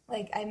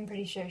 like, I'm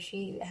pretty sure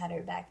she had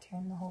her back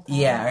turned the whole time.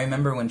 Yeah, I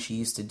remember when she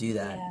used to do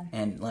that,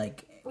 and,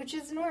 like... Which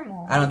is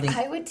normal. I don't think...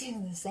 I would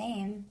do the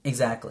same.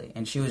 Exactly,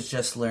 and she was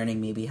just learning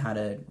maybe how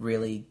to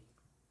really...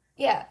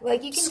 Yeah,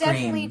 like, you can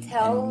definitely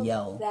tell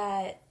yell.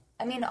 that...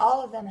 I mean,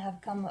 all of them have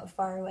come a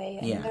far way.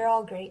 I mean, they're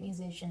all great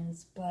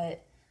musicians,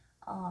 but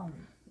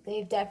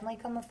they've definitely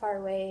come a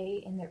far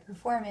way in their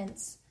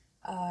performance.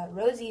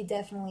 Rosie,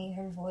 definitely,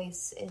 her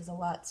voice is a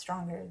lot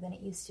stronger than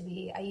it used to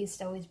be. I used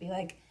to always be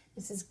like,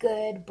 this is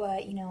good,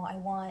 but, I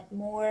want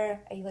more.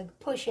 I, like,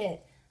 push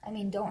it. I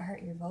mean, don't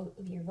hurt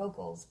your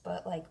vocals,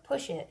 but, like,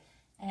 push it.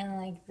 And,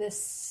 like,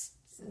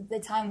 the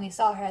time we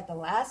saw her at the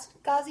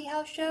last Ghazi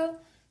House show,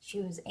 she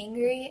was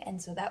angry,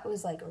 and so that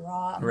was, like,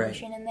 raw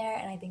emotion in there,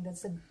 and I think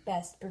that's the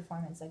best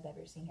performance I've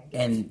ever seen her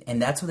give. And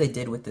that's what they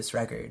did with this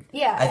record.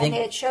 Yeah, I think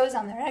it shows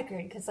on the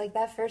record, because, like,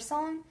 that first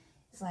song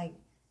is, like,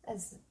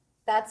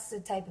 that's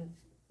the type of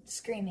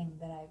screaming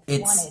that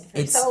I've wanted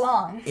for so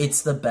long.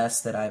 It's the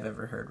best that I've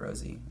ever heard,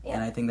 Rosie,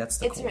 and I think that's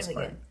the coolest really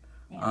part. Good.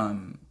 Yeah.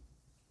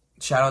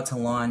 Shout out to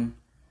Lon,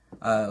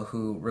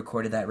 who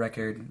recorded that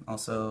record.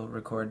 Also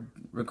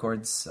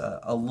records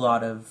a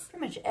lot of...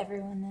 Pretty much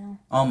everyone now.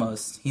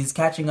 Almost. He's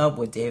catching up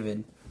with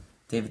David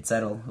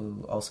Settle,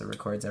 who also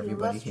records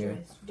everybody here.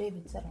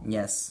 David Settle.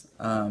 Yes.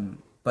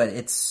 But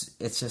it's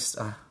just,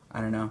 I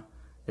don't know.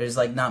 There's,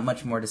 like, not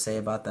much more to say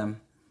about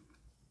them.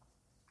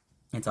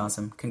 It's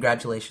awesome.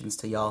 Congratulations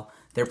to y'all.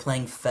 They're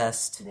playing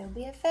Fest. There'll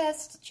be a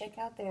fest. Check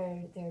out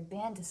their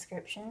band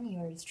description.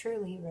 Yours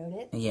truly wrote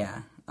it.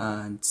 Yeah.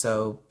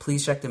 So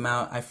please check them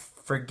out. I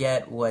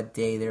forget what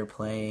day they're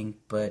playing,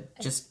 but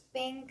I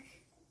think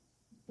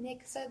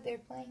Nick said they're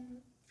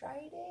playing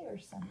Friday or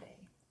Sunday.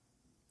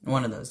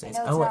 One of those days.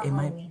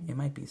 It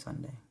might be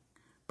Sunday.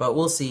 But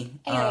we'll see.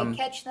 Anyway,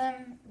 catch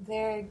them.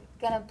 They're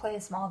going to play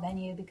a small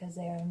venue because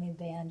they are a new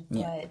band,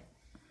 but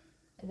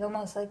they'll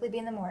most likely be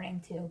in the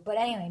morning, too. But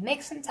anyway,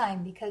 make some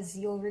time, because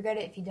you'll regret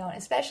it if you don't.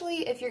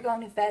 Especially if you're going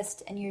to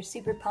Fest and you're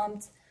super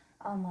pumped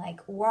on,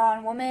 like, War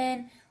on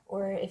Woman,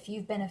 or if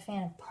you've been a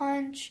fan of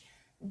Punch,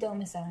 don't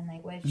miss out on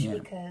Night Witch,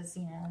 because,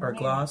 Or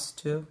Gloss,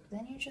 too.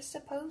 Then you're just a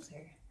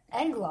poser.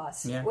 And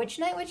Gloss. Yeah. Which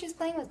Night Witch is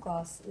playing with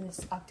Gloss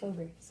this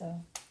October, so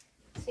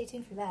stay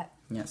tuned for that.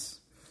 Yes.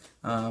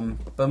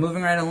 But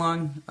moving right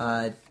along,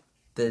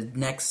 the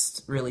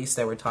next release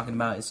that we're talking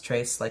about is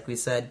Trace, like we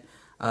said.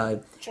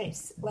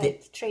 Trace,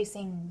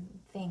 tracing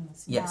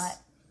things, not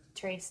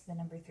trace the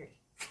number 3.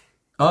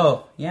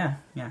 Oh, yeah,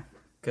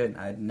 good.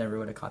 I never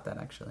would have caught that,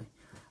 actually.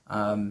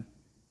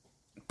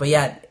 But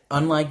yeah,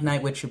 unlike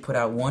Night Witch, who put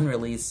out one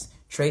release,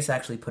 Trace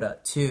actually put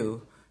out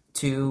two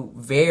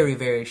very,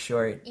 very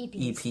short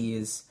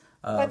EPs.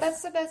 But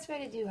that's the best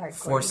way to do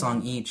hardcore.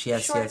 4-song each,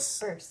 yes, short yes.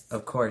 bursts.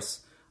 Of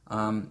course.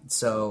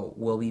 So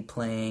we'll be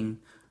playing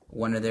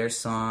one of their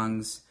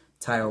songs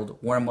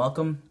titled Warm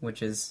Welcome,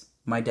 which is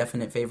my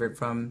definite favorite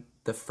from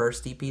the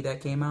first EP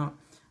that came out.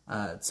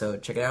 So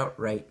check it out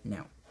right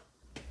now.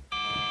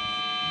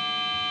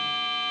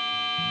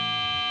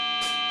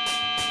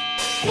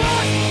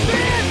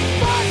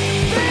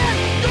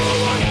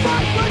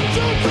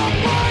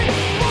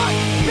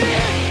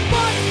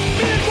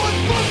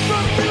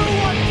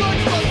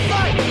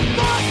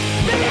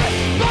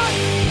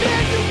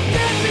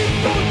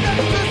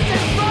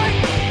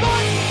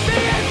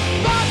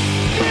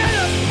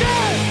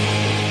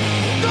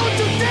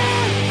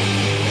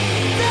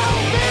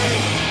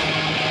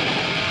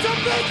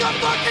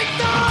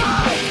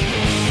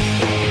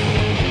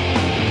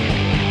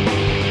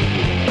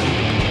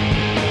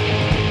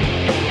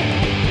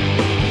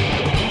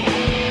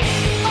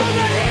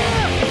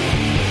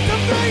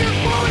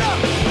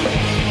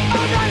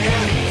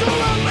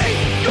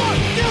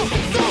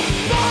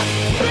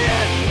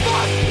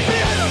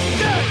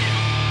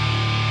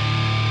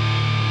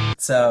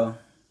 So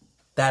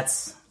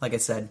that's, like I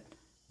said,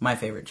 my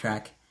favorite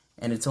track.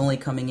 And it's only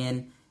coming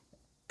in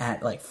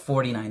at like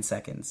 49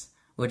 seconds,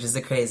 which is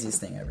the craziest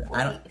thing ever.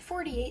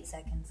 48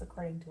 seconds,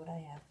 according to what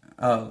I have.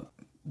 Oh,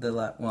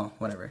 well,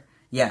 whatever.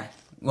 Yeah,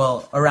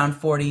 well, around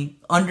 40,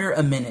 under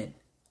a minute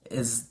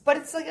is. But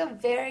it's like a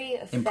very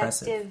effective.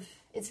 Impressive.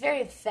 It's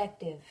very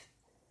effective.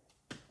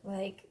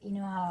 Like, you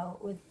know how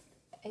with.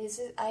 I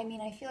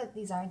feel like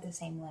these aren't the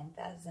same length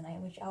as the Night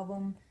Witch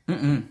album.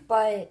 Mm-mm.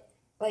 But,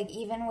 like,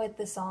 even with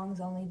the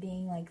songs only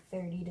being, like,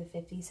 30 to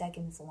 50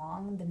 seconds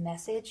long, the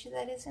message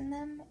that is in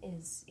them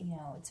is,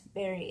 it's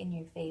very in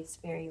your face,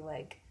 very,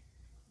 like,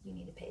 you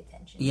need to pay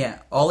attention. Yeah,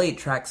 all 8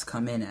 tracks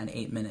come in at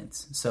 8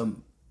 minutes, so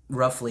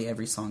roughly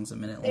every song's a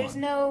minute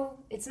long.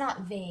 It's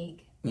not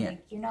vague. Yeah.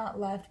 Like, you're not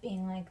left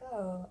being like,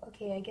 oh,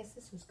 okay, I guess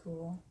this was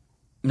cool.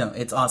 No,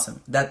 it's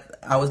awesome. That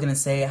I was gonna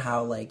say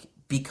how, like,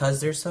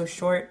 because they're so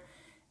short,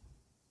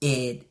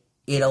 it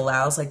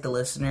allows, like, the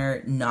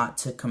listener not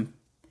to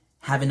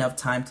have enough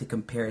time to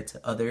compare it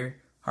to other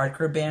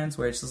hardcore bands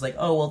where it's just like,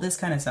 oh, well, this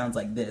kind of sounds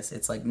like this.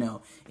 It's like,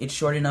 no, it's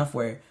short enough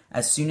where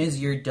as soon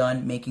as you're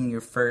done making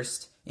your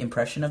first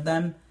impression of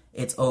them,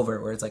 it's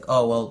over. Where it's like,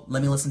 oh, well,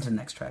 let me listen to the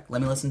next track.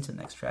 Let me listen to the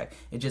next track.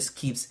 It just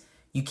keeps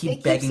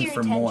begging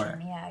for more.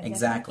 Yeah,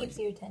 exactly. It keeps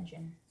your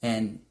attention.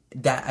 And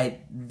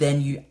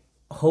then you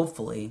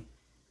hopefully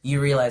you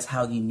realize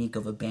how unique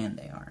of a band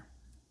they are.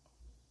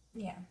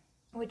 Yeah.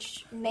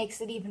 Which makes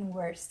it even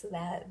worse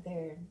that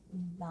they're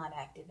not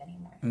active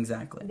anymore.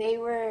 Exactly.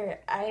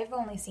 I've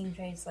only seen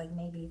Trace like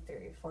maybe 3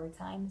 or 4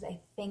 times. I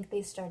think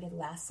they started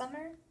last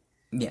summer.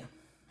 Yeah,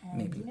 and,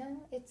 maybe. You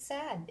know, it's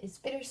sad. It's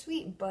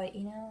bittersweet, but,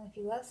 you know, if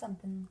you love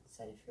something,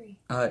 set it free.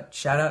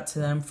 Shout out to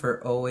them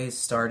for always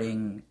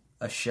starting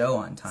a show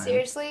on time.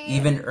 Seriously?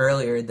 Even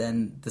earlier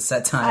than the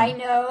set time. I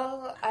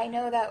know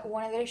that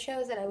one of their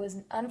shows that I was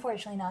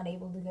unfortunately not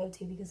able to go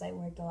to because I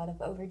worked a lot of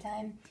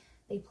overtime.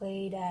 They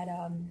played at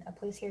a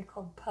place here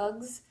called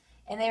Pugs,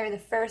 and they were the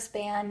first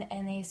band,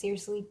 and they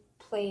seriously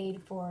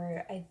played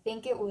for, I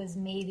think it was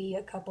maybe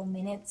a couple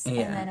minutes,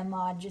 yeah. and then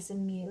Ahmad just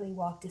immediately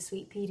walked to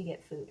Sweet Pea to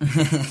get food.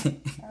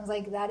 I was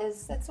like,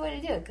 that's the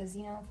way to do it, because,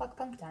 you know, fuck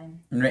punk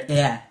time.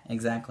 Yeah,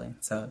 exactly.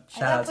 So,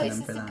 shout out to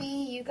them for that. I got places to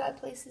be, you got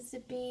places to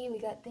be, we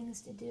got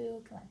things to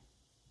do, come on.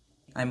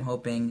 I'm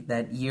hoping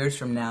that years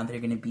from now, they're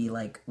going to be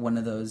like one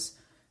of those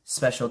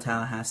special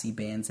Tallahassee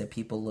bands that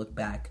people look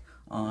back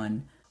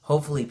on.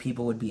 Hopefully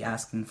people would be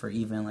asking for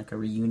even like a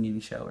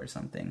reunion show or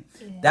something.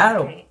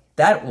 Yeah,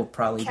 that will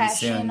probably Cash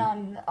be soon. In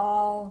on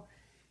all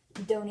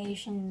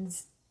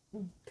donations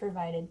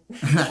provided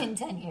in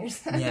 10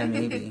 years. Yeah,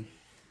 maybe.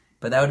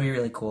 But that would be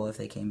really cool if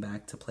they came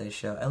back to play a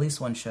show. At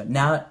least one show.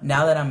 Now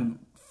that I'm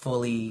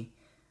fully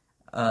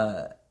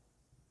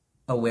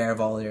aware of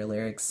all their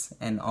lyrics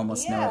and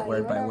almost know it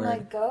word by word.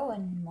 Like, go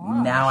and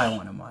mosh. Now I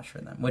want to mosh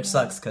for them. Which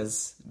sucks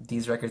because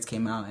these records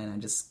came out and I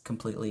just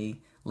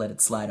completely let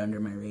it slide under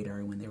my radar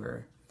when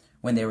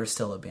they were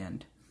still a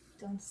band.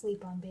 Don't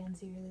sleep on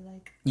bands you really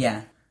like.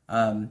 Yeah.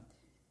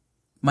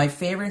 My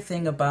favorite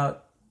thing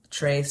about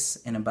Trace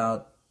and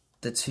about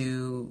the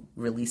 2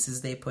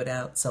 releases they put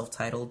out,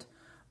 self-titled,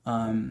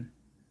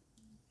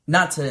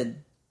 not to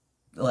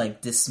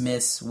like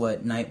dismiss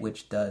what Night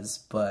Witch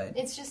does, but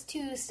it's just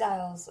 2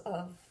 styles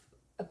of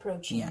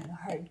approaching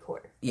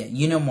hardcore. Yeah,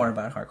 you know more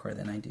about hardcore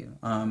than I do.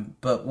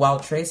 But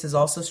while Trace is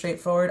also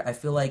straightforward, I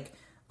feel like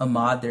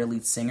Ahmad, their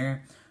lead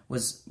singer,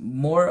 was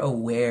more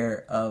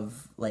aware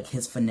of like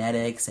his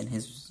phonetics and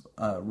his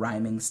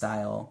rhyming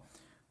style,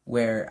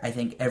 where I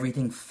think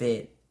everything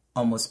fit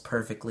almost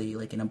perfectly,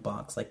 like in a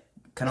box, like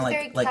kind of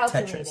like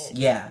Tetris.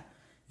 Yeah,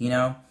 you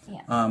know.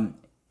 Yeah.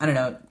 I don't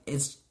know.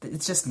 It's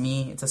just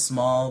me. It's a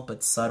small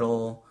but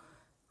subtle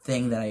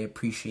thing that I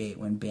appreciate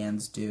when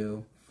bands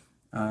do.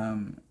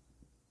 Not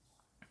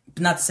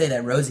to say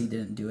that Rosie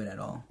didn't do it at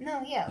all.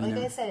 No, yeah. Like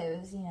I said, it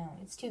was, you know,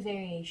 it's 2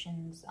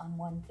 variations on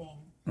one thing.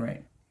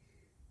 Right.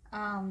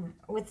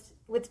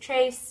 With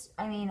Trace,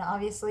 I mean,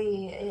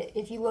 obviously,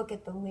 if you look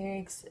at the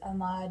lyrics,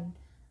 Ahmad,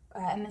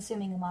 I'm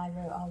assuming Ahmad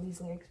wrote all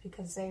these lyrics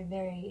because they're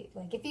very,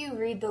 like, if you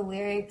read the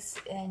lyrics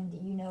and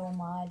you know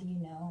Ahmad, you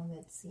know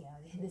that's, you know,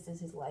 this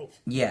is his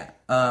life. Yeah.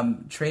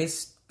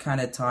 Trace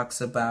kind of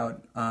talks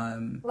about a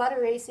lot of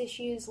race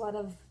issues, a lot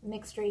of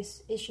mixed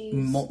race issues.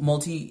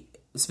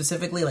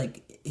 Specifically,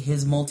 like,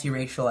 his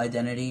multiracial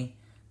identity,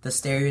 the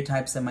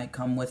stereotypes that might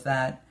come with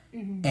that,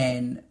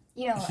 and...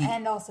 You know,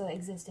 and also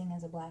existing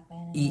as a black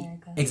man in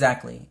America.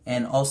 Exactly.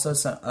 And also,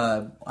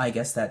 I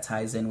guess that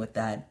ties in with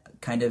that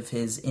kind of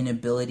his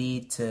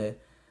inability to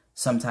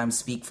sometimes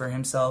speak for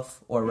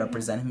himself or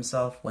represent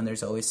himself when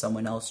there's always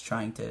someone else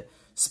trying to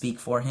speak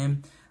for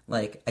him.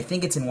 Like, I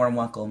think it's in Warm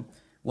Welcome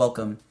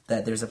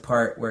that there's a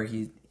part where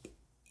he's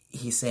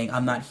saying,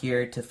 I'm not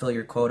here to fill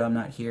your quota, I'm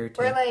not here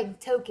to... Or,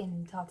 like,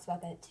 Token talks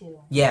about that, too.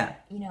 Yeah.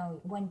 You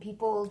know, when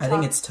people I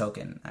think it's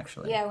Token,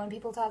 actually. Yeah, when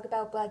people talk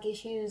about black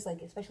issues,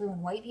 like, especially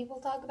when white people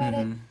talk about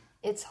it,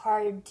 it's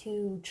hard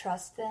to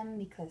trust them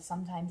because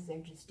sometimes they're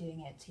just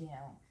doing it to, you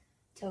know,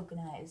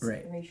 tokenize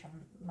racial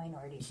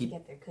minorities to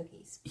get their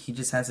cookies. He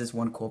just has this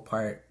one cool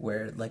part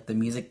where, like, the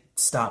music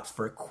stops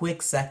for a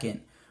quick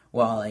second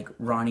while, like,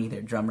 Ronnie,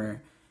 their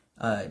drummer,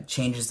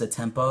 changes the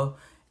tempo,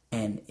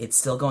 and it's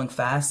still going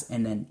fast,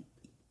 and then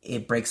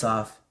it breaks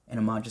off, and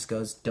Ahmad just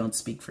goes, don't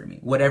speak for me.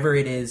 Whatever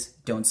it is,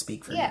 don't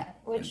speak for me. Yeah,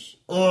 which...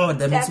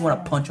 that makes me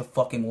want to punch a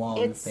fucking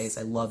wall in the face.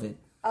 I love it.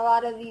 A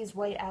lot of these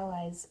white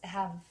allies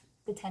have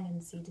the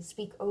tendency to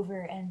speak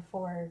over and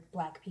for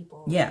black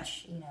people. Yeah.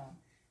 Which, you know,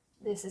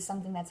 this is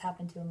something that's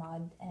happened to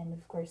Ahmad, and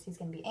of course he's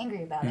going to be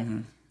angry about it.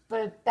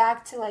 But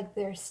back to, like,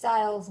 their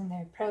styles and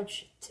their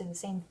approach to the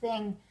same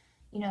thing,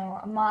 you know,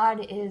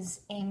 Ahmad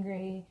is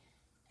angry...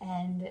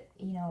 And,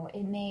 you know,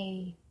 it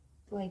may,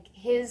 like,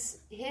 his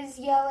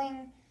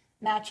yelling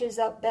matches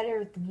up better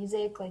with the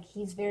music. Like,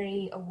 he's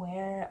very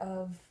aware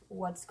of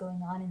what's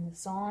going on in the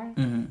song.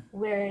 Mm-hmm.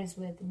 Whereas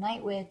with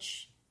Night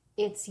Witch,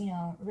 it's,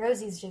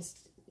 Rosie's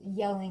just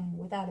yelling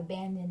without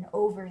abandon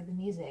over the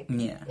music.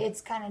 Yeah.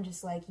 It's kind of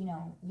just like,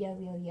 yell,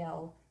 yell,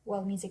 yell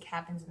while music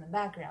happens in the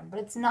background. But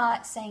it's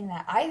not saying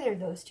that either of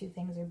those two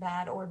things are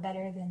bad or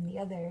better than the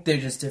other. They're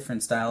just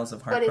different styles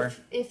of hardcore. But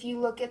if you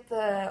look at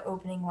the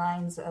opening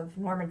lines of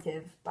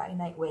Normative by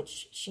Night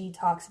Witch, she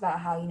talks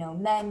about how,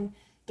 men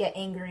get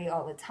angry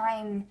all the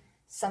time,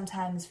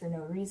 sometimes for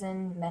no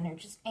reason. Men are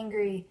just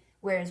angry.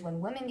 Whereas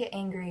when women get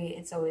angry,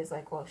 it's always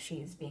like, well,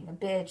 she's being a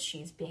bitch,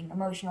 she's being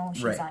emotional,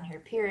 she's on her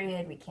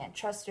period, we can't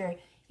trust her.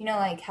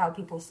 Like how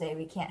people say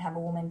we can't have a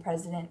woman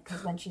president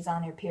because when she's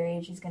on her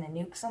period, she's going to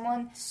nuke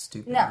someone.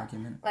 Stupid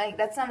argument. Like,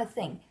 that's not a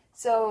thing.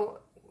 So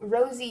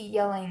Rosie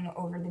yelling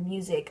over the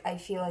music, I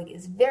feel like,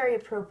 is very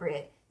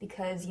appropriate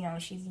because,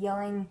 she's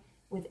yelling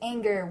with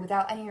anger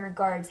without any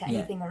regard to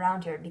anything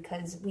around her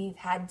because we've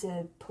had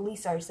to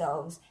police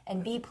ourselves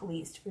and be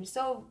policed for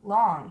so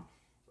long.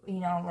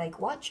 Like,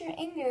 watch your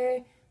anger.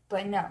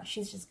 But no,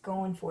 she's just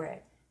going for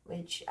it,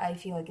 which I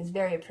feel like is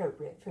very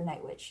appropriate for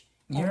Night Witch.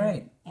 You're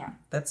right. Yeah.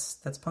 That's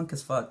punk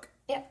as fuck.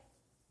 Yeah.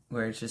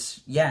 Where it's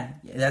just,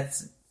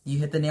 you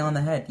hit the nail on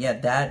the head. Yeah,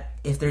 that,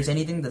 if there's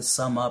anything to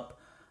sum up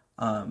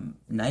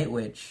Night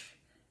Witch,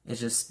 it's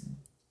just,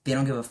 they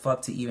don't give a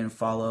fuck to even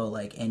follow,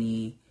 like,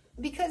 any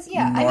because,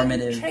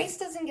 normative... Trace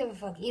doesn't give a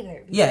fuck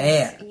either.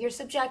 Yeah. You're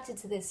subjected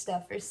to this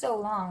stuff for so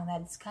long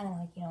that it's kind of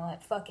like, you know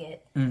what, fuck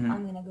it. Mm-hmm.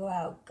 I'm going to go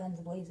out guns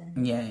blazing.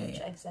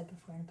 Which I've said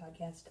before in a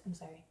podcast. I'm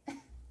sorry.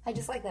 I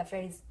just like that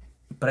phrase.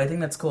 But I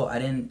think that's cool. I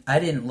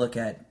didn't look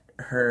at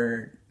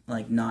her,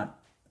 like, not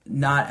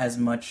as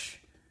much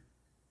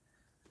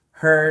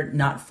her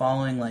not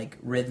following, like,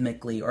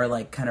 rhythmically or,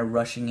 like, kind of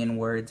rushing in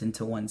words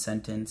into one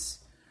sentence.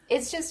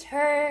 It's just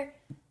her.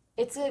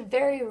 It's a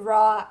very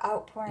raw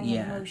outpouring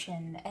of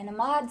emotion, and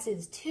Ahmad's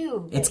is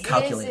too. It's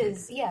calculated.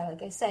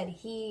 Like I said,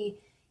 he's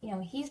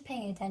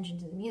paying attention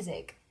to the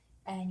music,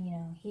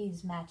 and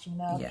he's matching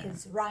it up.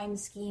 His rhyme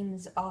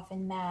schemes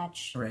often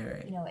match.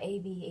 Right. A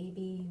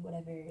B,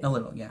 whatever. A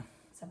little,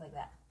 stuff like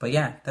that. But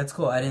yeah, that's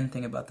cool. I didn't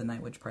think about the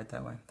Night Witch part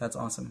that way. That's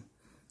awesome.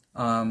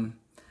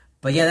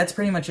 But yeah, that's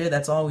pretty much it.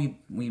 That's all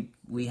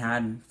we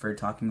had for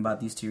talking about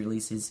these two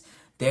releases.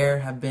 There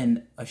have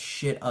been a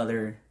shit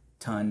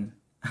ton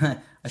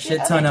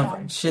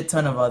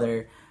of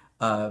other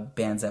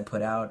bands that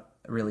put out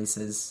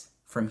releases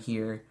from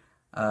here.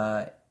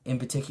 In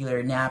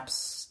particular,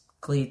 Naps,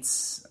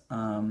 Cleats.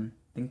 I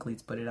think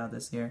Cleats put it out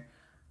this year.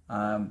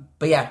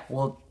 But yeah,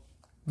 we'll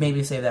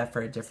maybe save that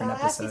for a different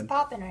episode. Tallahassee's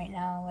popping right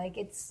now. Like,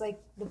 it's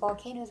like the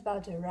volcano's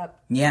about to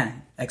erupt. Yeah,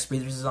 X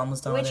Breathers is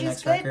almost done with their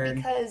next record. Which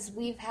is good because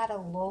we've had a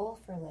lull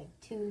for like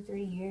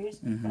 2-3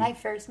 years. Mm-hmm. When I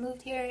first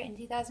moved here in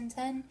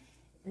 2010,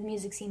 the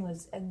music scene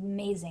was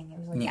amazing. It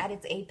was like at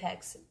its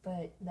apex,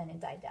 but then it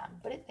died down.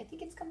 But I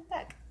think it's coming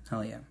back.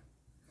 Hell yeah.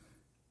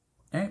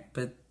 Alright,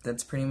 but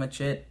that's pretty much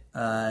it.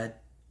 I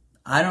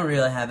don't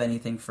really have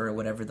anything for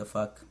whatever the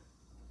fuck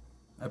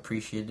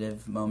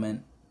appreciative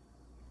moment.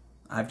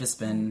 I've just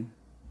been...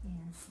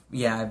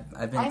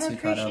 I've been too caught up. I'm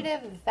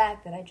appreciative of the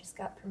fact that I just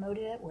got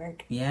promoted at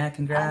work. Yeah,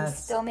 congrats. I'm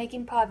still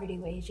making poverty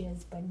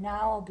wages, but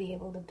now I'll be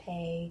able to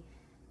pay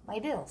my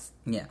bills.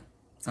 Yeah.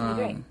 It's going to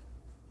be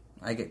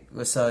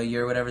great. So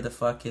you're whatever the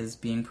fuck is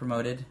being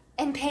promoted.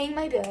 And paying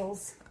my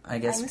bills. I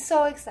guess. I'm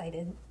so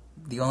excited.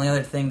 The only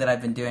other thing that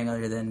I've been doing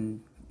other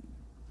than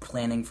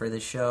planning for the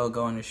show,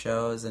 going to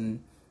shows,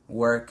 and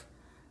work,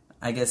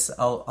 I guess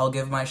I'll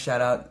give my shout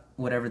out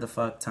whatever the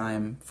fuck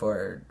time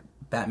for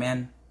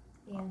Batman.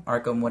 Yeah.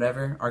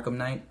 Arkham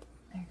Knight.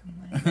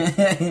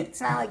 It's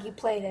not like you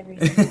played every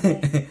single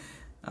day.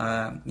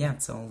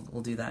 So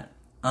we'll do that.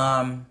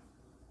 But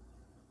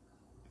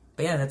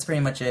yeah, that's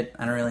pretty much it.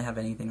 I don't really have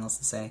anything else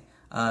to say.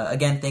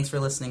 Again, thanks for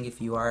listening.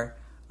 If you are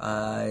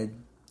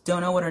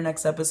don't know what our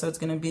next episode's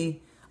going to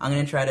be, I'm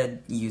going to try to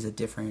use a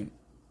different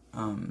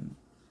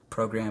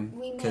program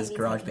because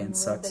GarageBand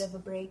sucks. A little bit of a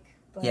break.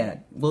 But yeah,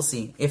 we'll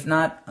see. If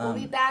not... we'll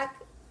be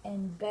back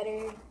and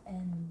better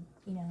and,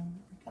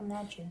 coming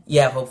at you.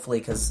 Yeah, hopefully,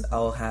 because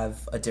I'll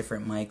have a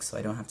different mic, so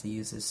I don't have to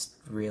use this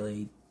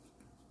really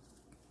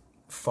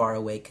far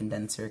away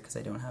condenser, because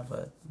I don't have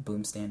a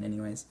boom stand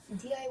anyways.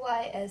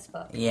 DIY as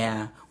fuck.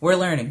 Yeah, we're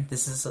learning.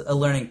 This is a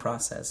learning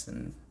process,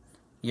 and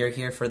you're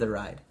here for the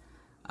ride.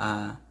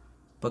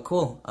 But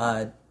cool.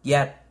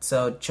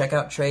 So check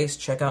out Trace,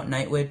 check out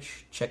Night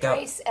Witch, check out...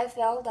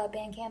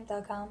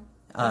 TraceFL.bandcamp.com.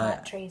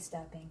 Not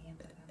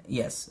Trace.bandcamp.com.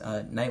 Yes,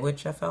 Night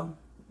Witch FL?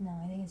 No,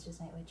 I think it's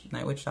just Night Witch.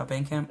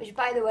 Nightwitch.bandcamp? Which,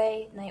 by the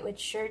way, Night Witch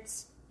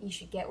shirts, you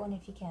should get one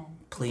if you can.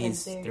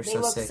 Please, they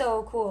so look sick.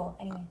 So cool.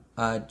 Anyway.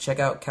 Check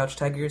out Couch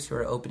Tigers, who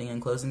are opening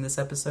and closing this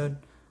episode.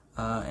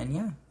 And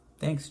yeah,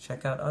 thanks.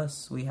 Check out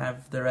us. We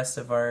have the rest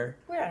of our...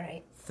 We're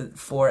alright.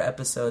 4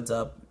 episodes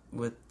up,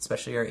 with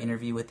especially our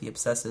interview with the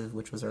Obsessive,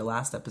 which was our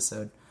last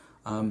episode.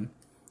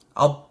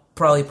 I'll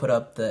probably put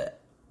up the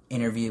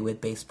interview with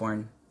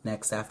Baseborn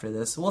next after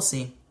this. We'll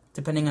see,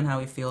 depending on how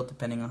we feel,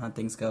 depending on how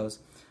things goes.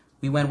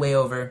 We went way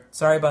over.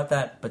 Sorry about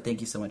that, but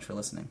thank you so much for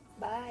listening.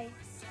 Bye.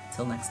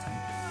 Till next time.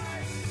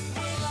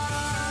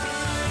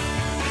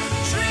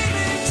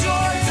 Dreaming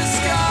towards the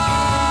sky.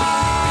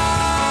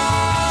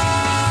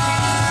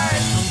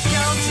 I'm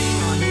counting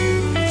on you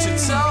to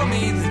tell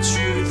me the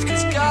truth,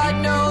 'cause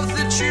God knows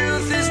the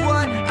truth is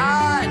what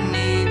I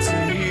need to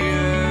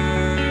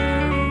hear.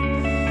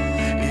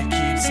 It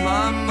keeps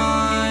my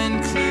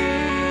mind clear.